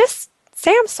marriage, just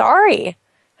say, I'm sorry.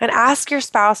 And ask your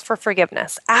spouse for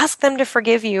forgiveness. Ask them to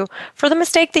forgive you for the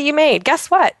mistake that you made.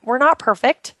 Guess what? We're not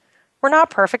perfect. We're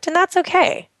not perfect, and that's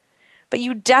okay. But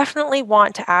you definitely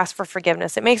want to ask for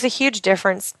forgiveness. It makes a huge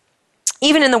difference,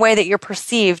 even in the way that you're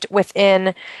perceived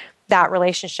within that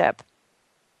relationship.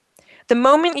 The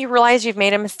moment you realize you've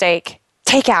made a mistake,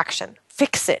 take action.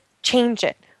 Fix it. Change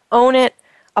it. Own it.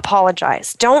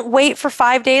 Apologize. Don't wait for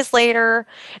 5 days later.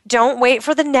 Don't wait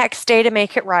for the next day to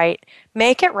make it right.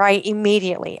 Make it right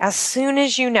immediately, as soon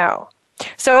as you know.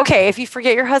 So, okay, if you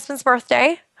forget your husband's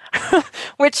birthday,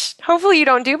 which hopefully you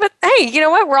don't do, but hey, you know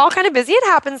what? We're all kind of busy. It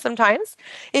happens sometimes.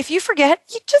 If you forget,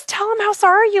 you just tell him how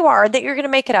sorry you are, that you're going to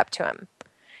make it up to him.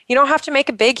 You don't have to make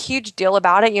a big, huge deal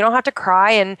about it. You don't have to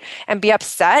cry and be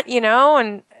upset,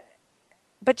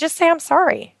 but just say, I'm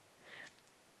sorry.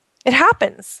 It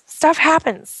happens. Stuff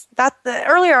happens.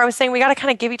 Earlier I was saying we got to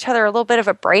kind of give each other a little bit of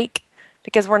a break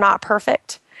because we're not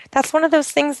perfect. That's one of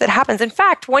those things that happens. In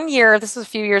fact, one year, this was a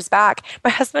few years back, my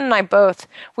husband and I both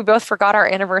forgot our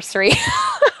anniversary.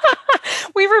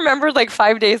 We remembered like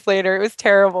 5 days later. It was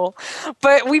terrible.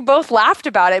 But we both laughed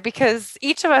about it because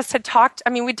each of us had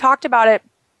we talked about it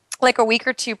like a week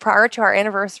or two prior to our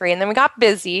anniversary, and then we got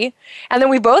busy, and then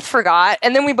we both forgot,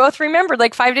 and then we both remembered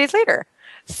like 5 days later.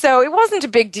 So it wasn't a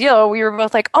big deal. We were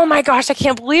both like, oh my gosh, I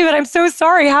can't believe it. I'm so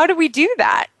sorry. How did we do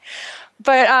that?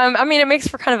 But, it makes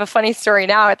for kind of a funny story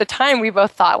now. At the time, we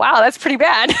both thought, wow, that's pretty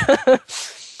bad.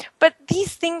 But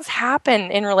these things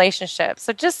happen in relationships.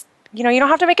 So just, you don't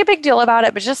have to make a big deal about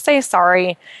it, but just say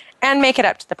sorry and make it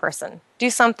up to the person.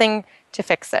 Do something to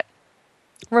fix it.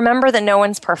 Remember that no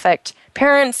one's perfect.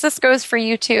 Parents, this goes for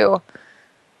you too.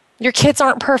 Your kids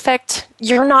aren't perfect.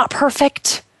 You're not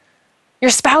perfect.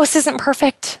 Your spouse isn't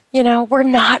perfect. We're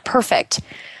not perfect.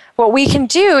 What we can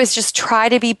do is just try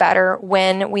to be better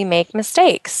when we make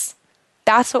mistakes.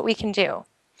 That's what we can do.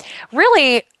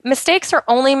 Really, mistakes are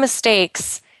only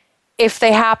mistakes if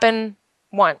they happen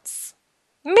once,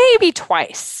 maybe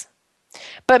twice.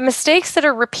 But mistakes that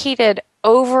are repeated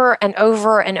over and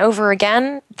over and over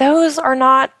again, those are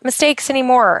not mistakes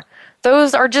anymore.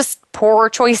 Those are just poor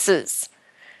choices.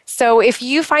 So if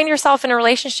you find yourself in a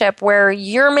relationship where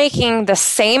you're making the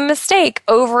same mistake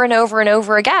over and over and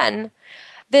over again,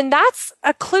 then that's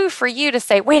a clue for you to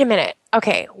say, wait a minute,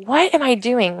 okay, what am I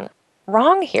doing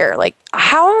wrong here? Like,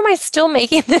 how am I still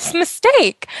making this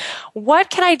mistake? What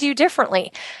can I do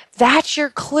differently? That's your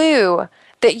clue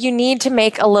that you need to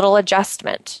make a little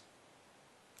adjustment.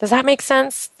 Does that make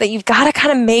sense? That you've got to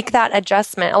kind of make that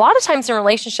adjustment. A lot of times in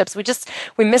relationships,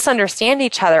 we misunderstand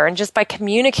each other, and just by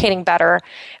communicating better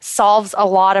solves a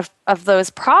lot of those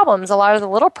problems, a lot of the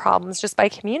little problems just by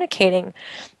communicating.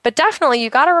 But definitely, you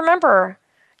got to remember,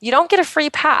 you don't get a free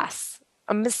pass.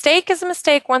 A mistake is a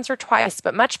mistake once or twice,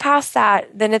 but much past that,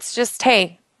 then it's just,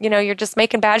 hey, you're just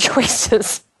making bad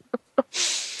choices.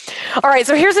 All right,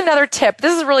 so here's another tip.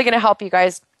 This is really going to help you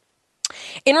guys.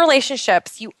 In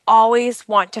relationships, you always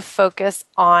want to focus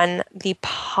on the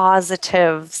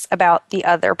positives about the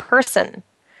other person.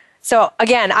 So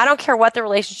again, I don't care what the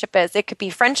relationship is. It could be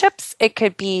friendships. It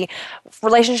could be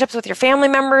relationships with your family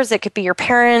members. It could be your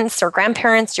parents or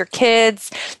grandparents, your kids.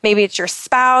 Maybe it's your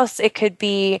spouse. It could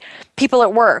be people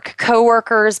at work,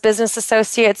 coworkers, business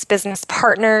associates, business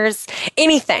partners,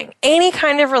 anything, any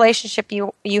kind of relationship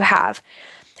you have.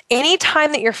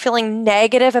 Anytime that you're feeling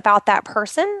negative about that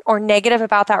person or negative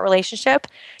about that relationship,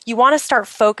 you want to start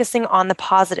focusing on the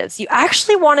positives. You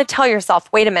actually want to tell yourself,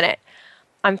 wait a minute,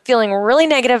 I'm feeling really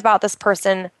negative about this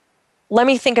person. Let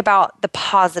me think about the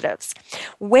positives.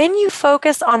 When you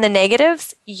focus on the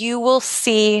negatives, you will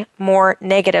see more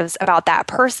negatives about that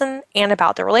person and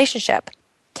about the relationship.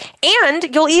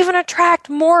 And you'll even attract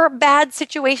more bad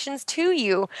situations to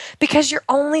you because you're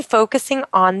only focusing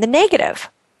on the negative.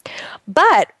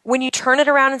 But when you turn it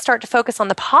around and start to focus on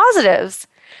the positives,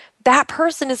 that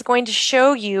person is going to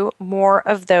show you more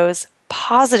of those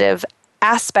positive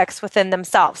aspects within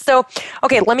themselves. So,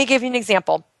 okay, let me give you an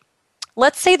example.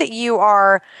 Let's say that you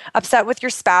are upset with your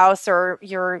spouse or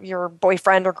your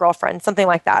boyfriend or girlfriend, something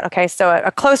like that. Okay, so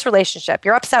a close relationship.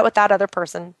 You're upset with that other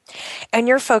person and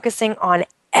you're focusing on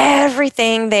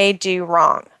everything they do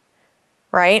wrong,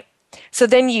 right? So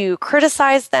then you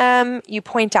criticize them, you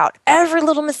point out every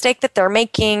little mistake that they're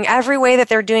making, every way that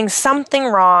they're doing something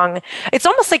wrong. It's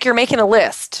almost like you're making a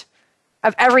list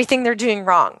of everything they're doing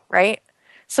wrong, right?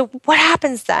 So what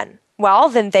happens then? Well,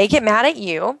 then they get mad at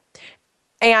you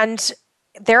and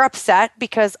they're upset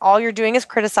because all you're doing is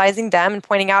criticizing them and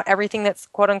pointing out everything that's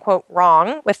quote unquote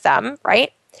wrong with them,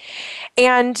 right?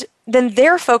 And then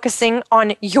they're focusing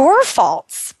on your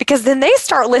faults because then they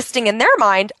start listing in their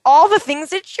mind all the things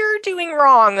that you're doing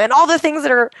wrong and all the things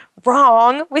that are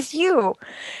wrong with you.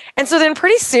 And so then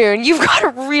pretty soon you've got a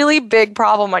really big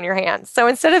problem on your hands. So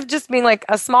instead of just being like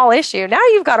a small issue, now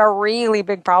you've got a really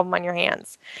big problem on your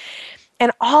hands.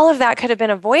 And all of that could have been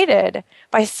avoided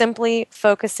by simply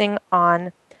focusing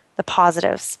on the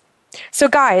positives. So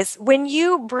guys, when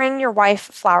you bring your wife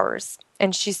flowers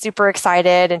and she's super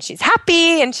excited and she's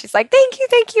happy and she's like, thank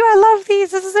you, I love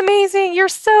these. This is amazing. You're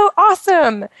so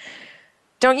awesome.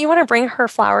 Don't you want to bring her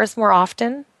flowers more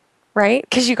often, right?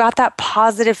 Because you got that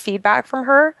positive feedback from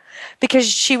her because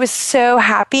she was so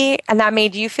happy and that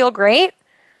made you feel great.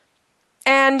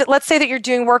 And let's say that you're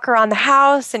doing work around the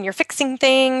house and you're fixing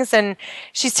things and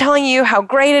she's telling you how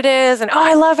great it is and, oh,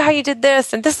 I love how you did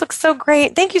this and this looks so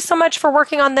great. Thank you so much for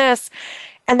working on this.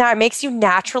 And that makes you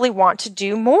naturally want to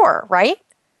do more, right?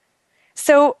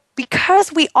 So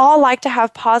because we all like to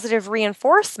have positive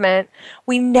reinforcement,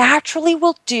 we naturally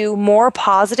will do more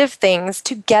positive things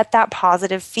to get that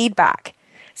positive feedback.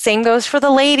 Same goes for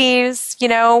the ladies. You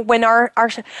know, when our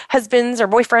husbands or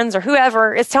boyfriends or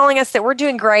whoever is telling us that we're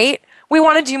doing great, we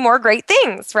want to do more great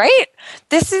things, right?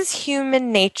 This is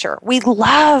human nature. We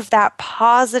love that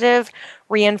positive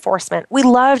reinforcement. We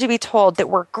love to be told that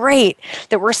we're great,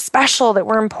 that we're special, that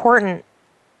we're important.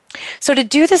 So to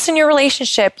do this in your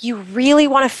relationship, you really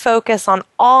want to focus on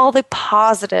all the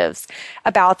positives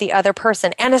about the other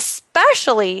person, and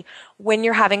especially when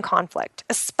you're having conflict,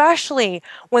 especially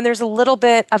when there's a little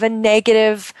bit of a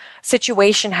negative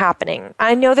situation happening.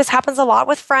 I know this happens a lot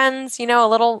with friends, you know,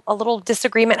 a little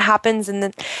disagreement happens,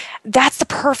 and that's the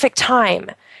perfect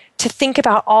time to think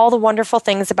about all the wonderful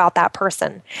things about that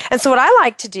person. And so what I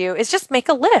like to do is just make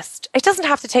a list. It doesn't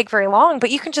have to take very long, but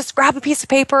you can just grab a piece of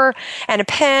paper and a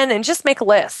pen and just make a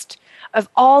list of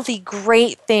all the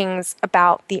great things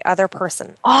about the other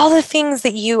person, all the things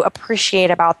that you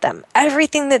appreciate about them,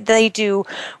 everything that they do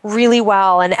really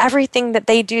well and everything that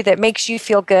they do that makes you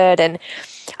feel good. And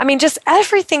I mean, just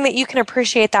everything that you can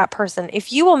appreciate that person.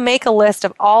 If you will make a list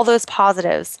of all those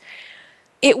positives,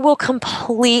 it will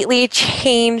completely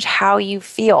change how you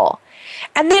feel.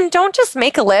 And then don't just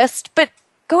make a list, but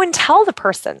go and tell the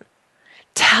person.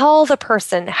 Tell the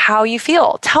person how you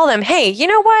feel. Tell them, hey, you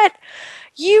know what?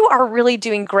 You are really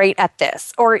doing great at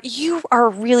this, or you are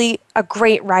really a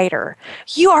great writer.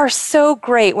 You are so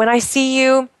great. When I see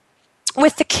you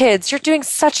with the kids, you're doing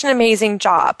such an amazing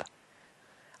job.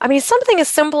 I mean, something as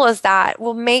simple as that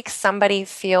will make somebody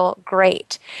feel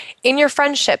great. In your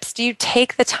friendships, do you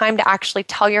take the time to actually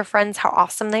tell your friends how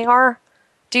awesome they are?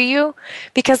 Do you?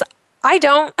 Because I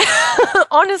don't.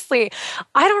 Honestly,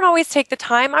 I don't always take the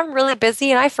time. I'm really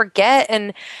busy and I forget.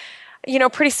 And, you know,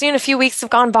 pretty soon a few weeks have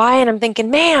gone by and I'm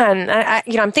thinking, man,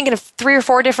 I'm thinking of 3 or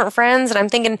 4 different friends and I'm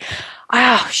thinking,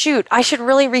 oh, shoot, I should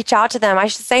really reach out to them. I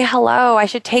should say hello. I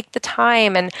should take the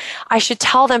time and I should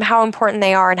tell them how important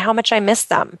they are and how much I miss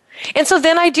them. And so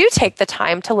then I do take the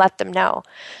time to let them know.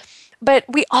 But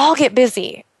we all get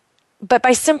busy. But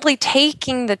by simply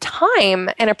taking the time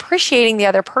and appreciating the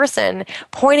other person,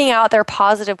 pointing out their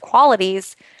positive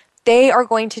qualities, they are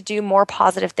going to do more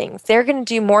positive things. They're going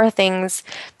to do more things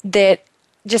that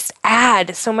just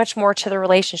add so much more to the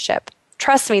relationship.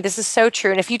 Trust me, this is so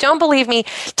true. And if you don't believe me,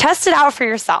 test it out for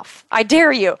yourself. I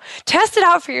dare you. Test it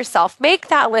out for yourself. Make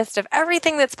that list of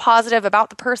everything that's positive about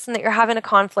the person that you're having a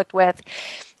conflict with.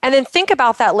 And then think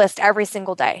about that list every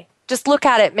single day. Just look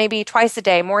at it maybe twice a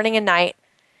day, morning and night,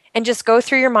 and just go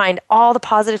through your mind all the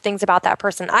positive things about that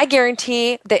person. I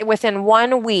guarantee that within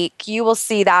 1 week, you will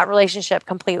see that relationship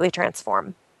completely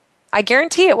transform. I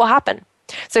guarantee it will happen.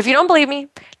 So if you don't believe me,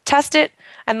 test it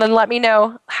and then let me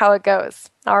know how it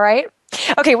goes. All right?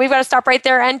 Okay, we've got to stop right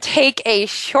there and take a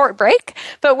short break.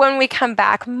 But when we come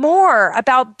back, more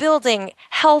about building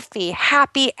healthy,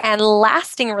 happy, and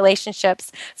lasting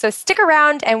relationships. So stick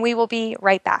around and we will be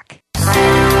right back.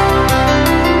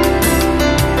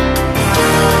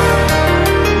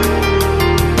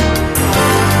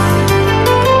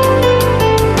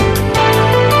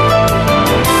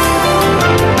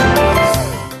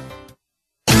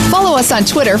 Follow us on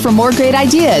Twitter for more great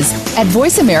ideas at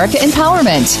Voice America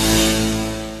Empowerment.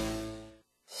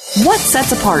 What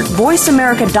sets apart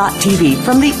VoiceAmerica.tv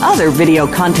from the other video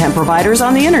content providers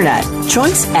on the Internet?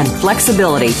 Choice and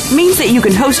flexibility means that you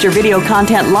can host your video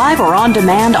content live or on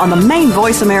demand on the main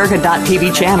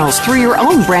VoiceAmerica.tv channels through your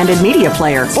own branded media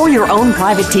player or your own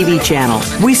private TV channel.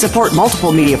 We support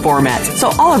multiple media formats,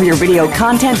 so all of your video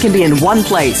content can be in one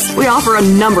place. We offer a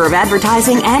number of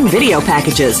advertising and video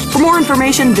packages. For more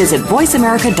information, visit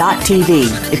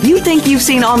VoiceAmerica.tv. If you think you've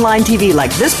seen online TV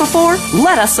like this before,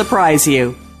 let us surprise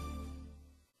you.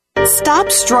 Stop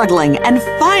struggling and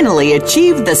finally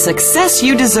achieve the success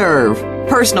you deserve.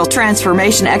 Personal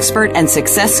transformation expert and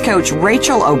success coach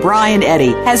Rachel O'Brien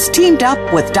Eddy has teamed up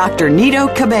with Dr. Nido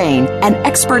Qubein and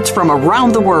experts from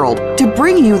around the world to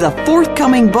bring you the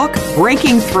forthcoming book,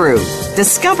 Breaking Through.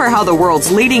 Discover how the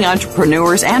world's leading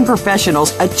entrepreneurs and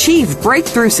professionals achieve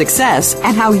breakthrough success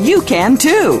and how you can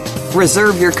too.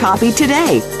 Reserve your copy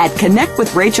today at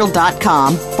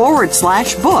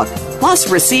connectwithrachel.com/book.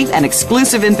 Plus, receive an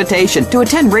exclusive invitation to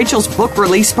attend Rachel's book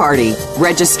release party.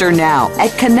 Register now at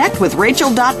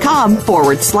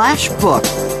connectwithrachel.com/book.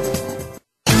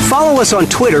 Follow us on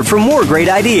Twitter for more great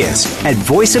ideas at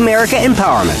Voice America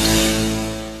Empowerment.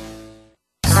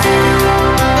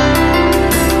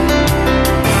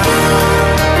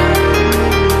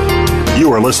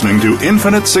 You are listening to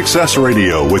Infinite Success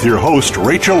Radio with your host,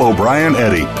 Rachel O'Brien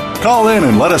Eddy. Call in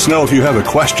and let us know if you have a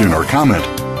question or comment.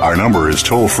 Our number is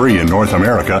toll-free in North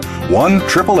America,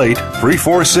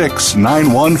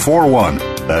 1-888-346-9141.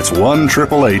 That's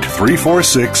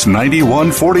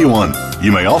 1-888-346-9141.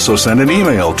 You may also send an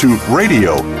email to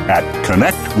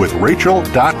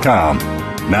radio@connectwithrachel.com.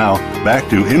 Now, back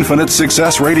to Infinite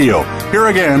Success Radio. Here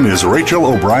again is Rachel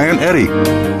O'Brien Eddy.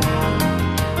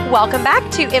 Welcome back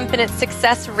to Infinite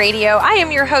Success Radio. I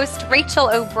am your host,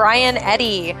 Rachel O'Brien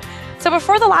Eddy. So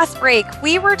before the last break,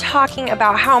 we were talking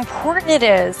about how important it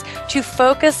is to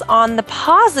focus on the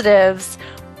positives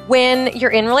when you're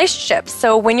in relationships.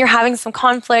 So when you're having some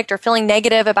conflict or feeling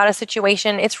negative about a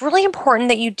situation, it's really important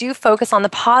that you do focus on the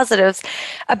positives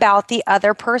about the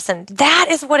other person. That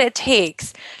is what it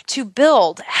takes to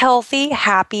build healthy,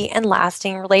 happy, and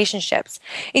lasting relationships.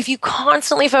 If you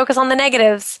constantly focus on the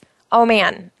negatives, oh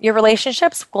man, your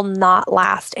relationships will not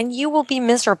last and you will be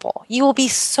miserable. You will be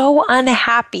so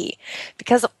unhappy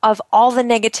because of all the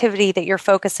negativity that you're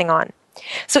focusing on.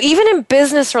 So even in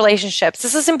business relationships,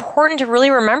 this is important to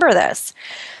really remember this.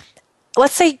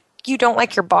 Let's say you don't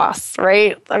like your boss,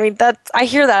 right? I mean, I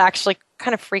hear that actually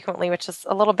kind of frequently, which is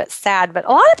a little bit sad, but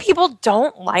a lot of people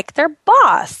don't like their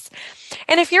boss.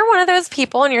 And if you're one of those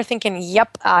people and you're thinking,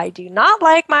 yep, I do not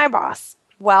like my boss,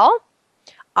 well,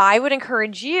 I would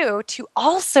encourage you to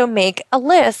also make a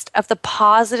list of the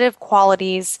positive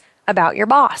qualities about your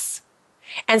boss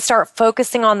and start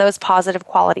focusing on those positive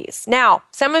qualities. Now,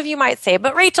 some of you might say,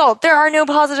 but Rachel, there are no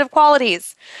positive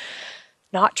qualities.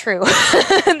 Not true.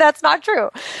 That's not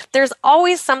true. There's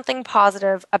always something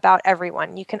positive about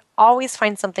everyone. You can always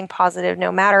find something positive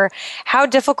no matter how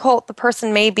difficult the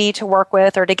person may be to work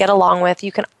with or to get along with.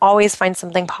 You can always find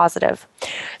something positive.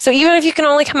 So even if you can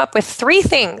only come up with 3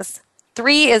 things,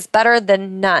 3 is better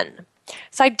than none.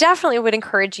 So I definitely would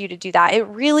encourage you to do that. It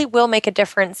really will make a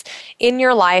difference in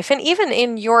your life and even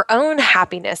in your own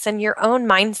happiness and your own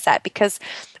mindset, because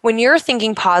when you're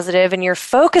thinking positive and you're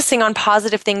focusing on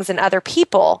positive things in other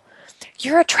people,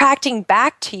 you're attracting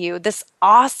back to you this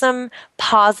awesome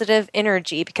positive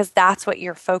energy because that's what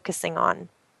you're focusing on.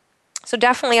 So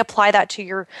definitely apply that to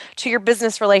your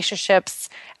business relationships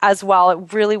as well.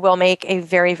 It really will make a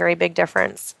very, very big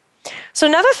difference. So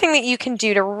another thing that you can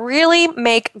do to really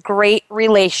make great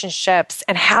relationships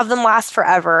and have them last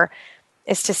forever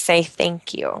is to say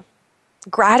thank you.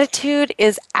 Gratitude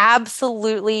is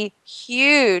absolutely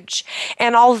huge.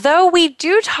 And although we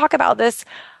do talk about this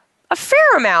a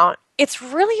fair amount, it's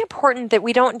really important that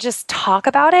we don't just talk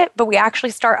about it, but we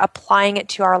actually start applying it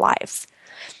to our lives.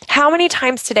 How many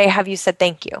times today have you said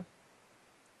thank you?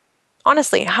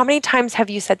 Honestly, how many times have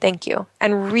you said thank you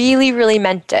and really, really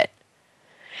meant it?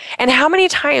 And how many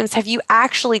times have you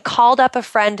actually called up a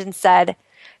friend and said,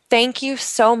 thank you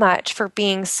so much for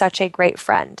being such a great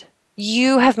friend.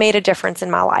 You have made a difference in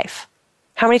my life.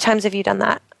 How many times have you done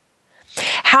that?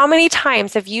 How many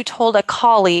times have you told a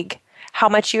colleague how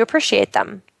much you appreciate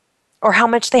them or how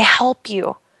much they help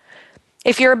you?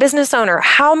 If you're a business owner,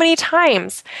 how many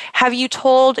times have you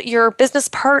told your business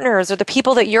partners or the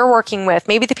people that you're working with,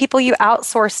 maybe the people you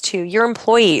outsource to, your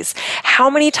employees, how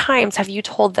many times have you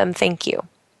told them thank you?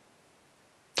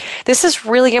 This is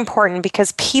really important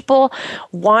because people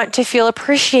want to feel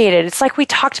appreciated. It's like we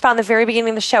talked about in the very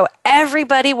beginning of the show.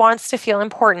 Everybody wants to feel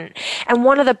important. And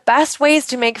one of the best ways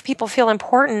to make people feel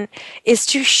important is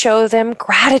to show them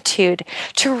gratitude,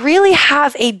 to really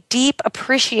have a deep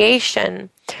appreciation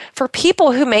for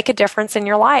people who make a difference in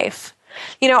your life.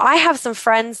 You know, I have some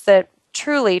friends that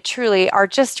truly, truly are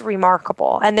just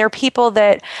remarkable. And they're people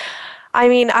that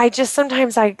I just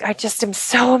sometimes I just am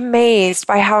so amazed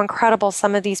by how incredible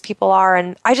some of these people are.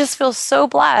 And I just feel so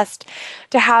blessed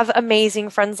to have amazing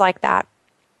friends like that.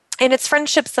 And it's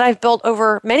friendships that I've built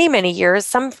over many, many years.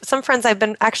 Some friends I've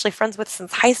been actually friends with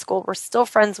since high school. We're still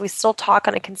friends. We still talk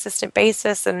on a consistent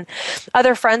basis. And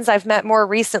other friends I've met more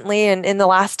recently and in the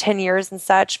last 10 years and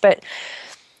such. But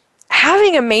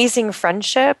having amazing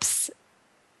friendships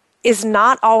is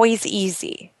not always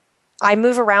easy. I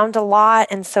move around a lot,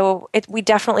 and so we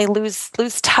definitely lose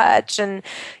touch. And,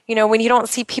 you know, when you don't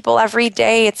see people every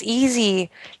day, it's easy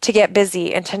to get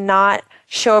busy and to not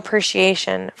show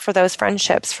appreciation for those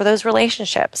friendships, for those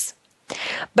relationships.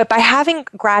 But by having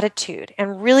gratitude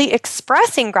and really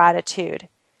expressing gratitude,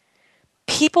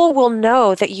 people will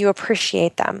know that you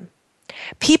appreciate them.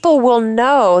 People will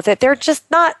know that they're just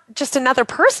not just another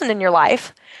person in your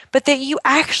life, but that you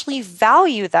actually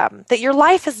value them, that your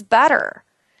life is better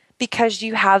because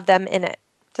you have them in it.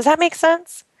 Does that make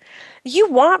sense? You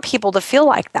want people to feel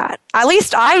like that. At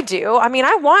least I do. I mean,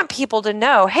 I want people to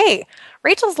know, hey,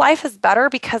 Rachel's life is better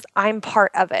because I'm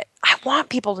part of it. I want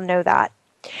people to know that.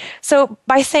 So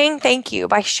by saying thank you,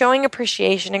 by showing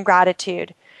appreciation and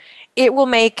gratitude, it will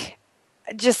make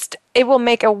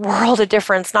a world of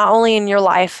difference, not only in your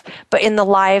life, but in the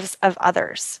lives of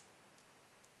others.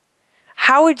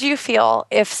 How would you feel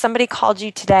if somebody called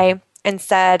you today and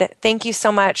said, thank you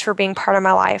so much for being part of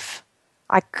my life.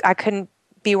 I couldn't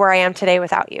be where I am today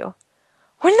without you.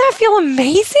 Wouldn't that feel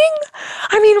amazing?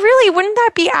 I mean, really, wouldn't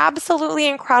that be absolutely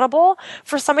incredible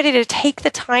for somebody to take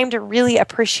the time to really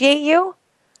appreciate you?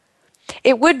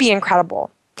 It would be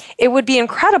incredible. It would be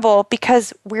incredible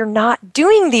because we're not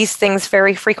doing these things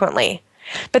very frequently.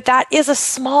 But that is a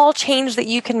small change that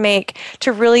you can make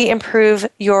to really improve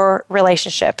your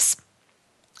relationships.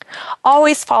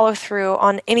 Always follow through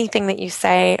on anything that you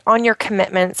say, on your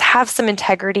commitments. Have some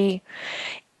integrity.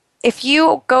 If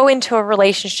you go into a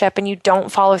relationship and you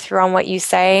don't follow through on what you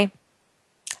say,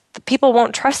 the people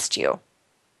won't trust you.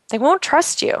 They won't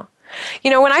trust you. You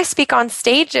know, when I speak on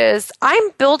stages,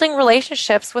 I'm building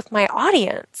relationships with my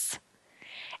audience.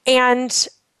 And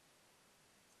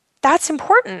that's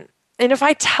important. And if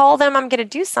I tell them I'm going to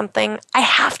do something, I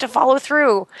have to follow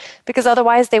through because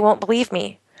otherwise they won't believe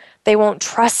me. They won't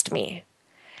trust me.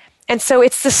 And so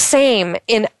it's the same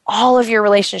in all of your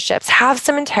relationships. Have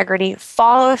some integrity,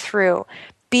 follow through,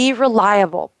 be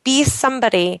reliable, be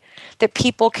somebody that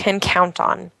people can count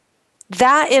on.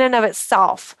 That in and of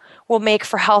itself will make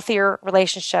for healthier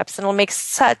relationships and will make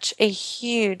such a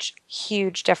huge,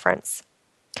 huge difference.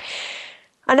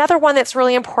 Another one that's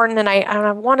really important, and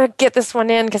I want to get this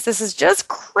one in because this is just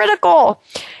critical,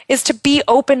 is to be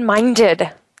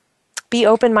open-minded. Be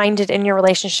open-minded in your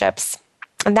relationships.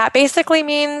 And that basically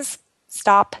means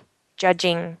stop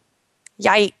judging.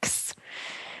 Yikes.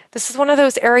 This is one of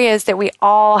those areas that we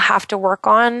all have to work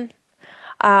on.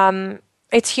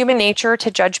 It's human nature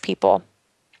to judge people.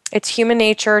 It's human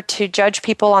nature to judge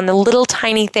people on the little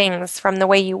tiny things, from the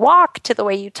way you walk, to the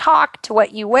way you talk, to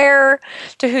what you wear,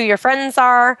 to who your friends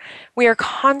are. We are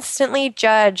constantly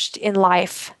judged in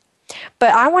life.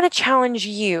 But I want to challenge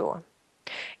you.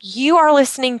 You are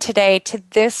listening today to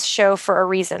this show for a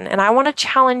reason, and I want to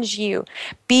challenge you.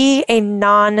 Be a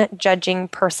non-judging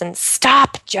person.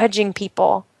 Stop judging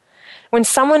people. when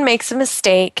someone makes a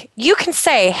mistake, you can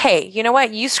say, hey, you know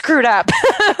what? You screwed up.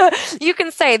 You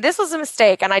can say, this was a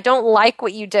mistake and I don't like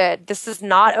what you did. This is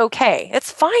not okay.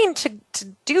 It's fine to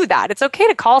do that. It's okay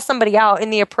to call somebody out in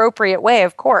the appropriate way,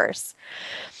 of course.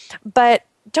 But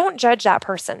don't judge that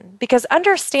person, because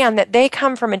understand that they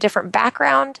come from a different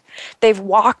background. They've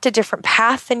walked a different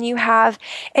path than you have,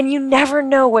 and you never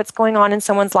know what's going on in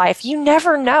someone's life. You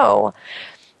never know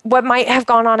what might have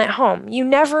gone on at home. You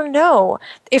never know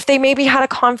if they maybe had a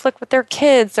conflict with their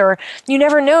kids, or you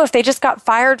never know if they just got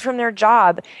fired from their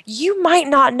job. You might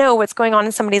not know what's going on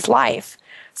in somebody's life.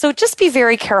 So just be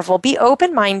very careful. Be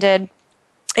open-minded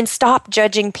and stop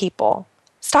judging people.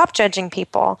 Stop judging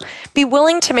people. Be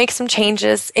willing to make some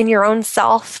changes in your own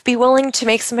self. Be willing to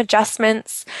make some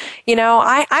adjustments. You know,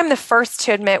 I'm the first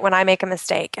to admit when I make a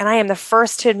mistake, and I am the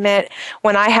first to admit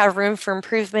when I have room for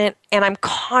improvement, and I'm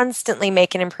constantly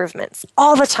making improvements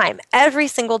all the time, every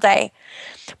single day,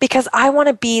 because I want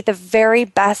to be the very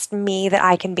best me that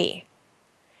I can be.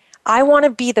 I want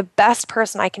to be the best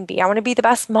person I can be. I want to be the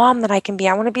best mom that I can be.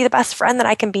 I want to be the best friend that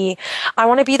I can be. I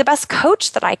want to be the best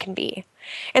coach that I can be.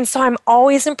 And so I'm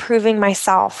always improving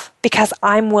myself because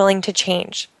I'm willing to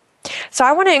change. So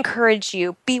I want to encourage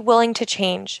you, be willing to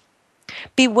change.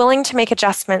 Be willing to make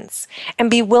adjustments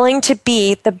and be willing to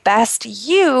be the best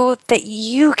you that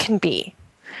you can be.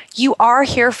 You are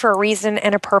here for a reason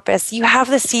and a purpose. You have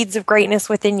the seeds of greatness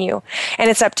within you, and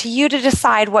it's up to you to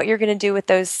decide what you're going to do with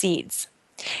those seeds.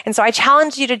 And so I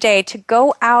challenge you today to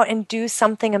go out and do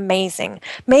something amazing.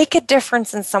 Make a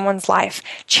difference in someone's life.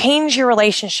 Change your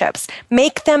relationships.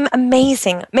 Make them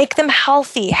amazing. Make them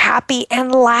healthy, happy,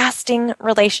 and lasting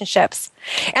relationships.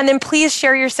 And then please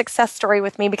share your success story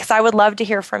with me, because I would love to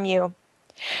hear from you.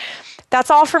 That's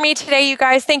all for me today, you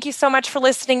guys. Thank you so much for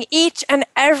listening each and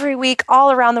every week all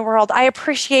around the world. I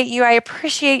appreciate you. I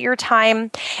appreciate your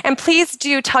time. And please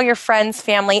do tell your friends,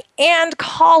 family, and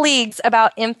colleagues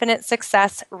about Infinite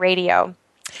Success Radio.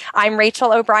 I'm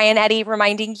Rachel O'Brien Eddy,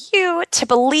 reminding you to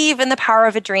believe in the power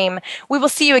of a dream. We will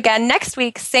see you again next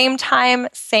week, same time,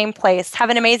 same place. Have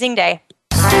an amazing day.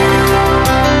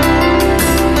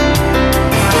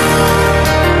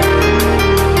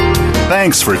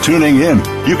 Thanks for tuning in.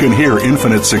 You can hear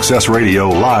Infinite Success Radio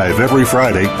live every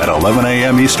Friday at 11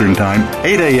 a.m. Eastern Time,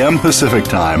 8 a.m. Pacific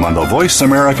Time on the Voice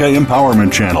America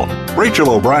Empowerment Channel.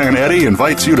 Rachel O'Brien Eddy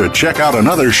invites you to check out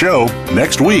another show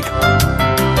next week.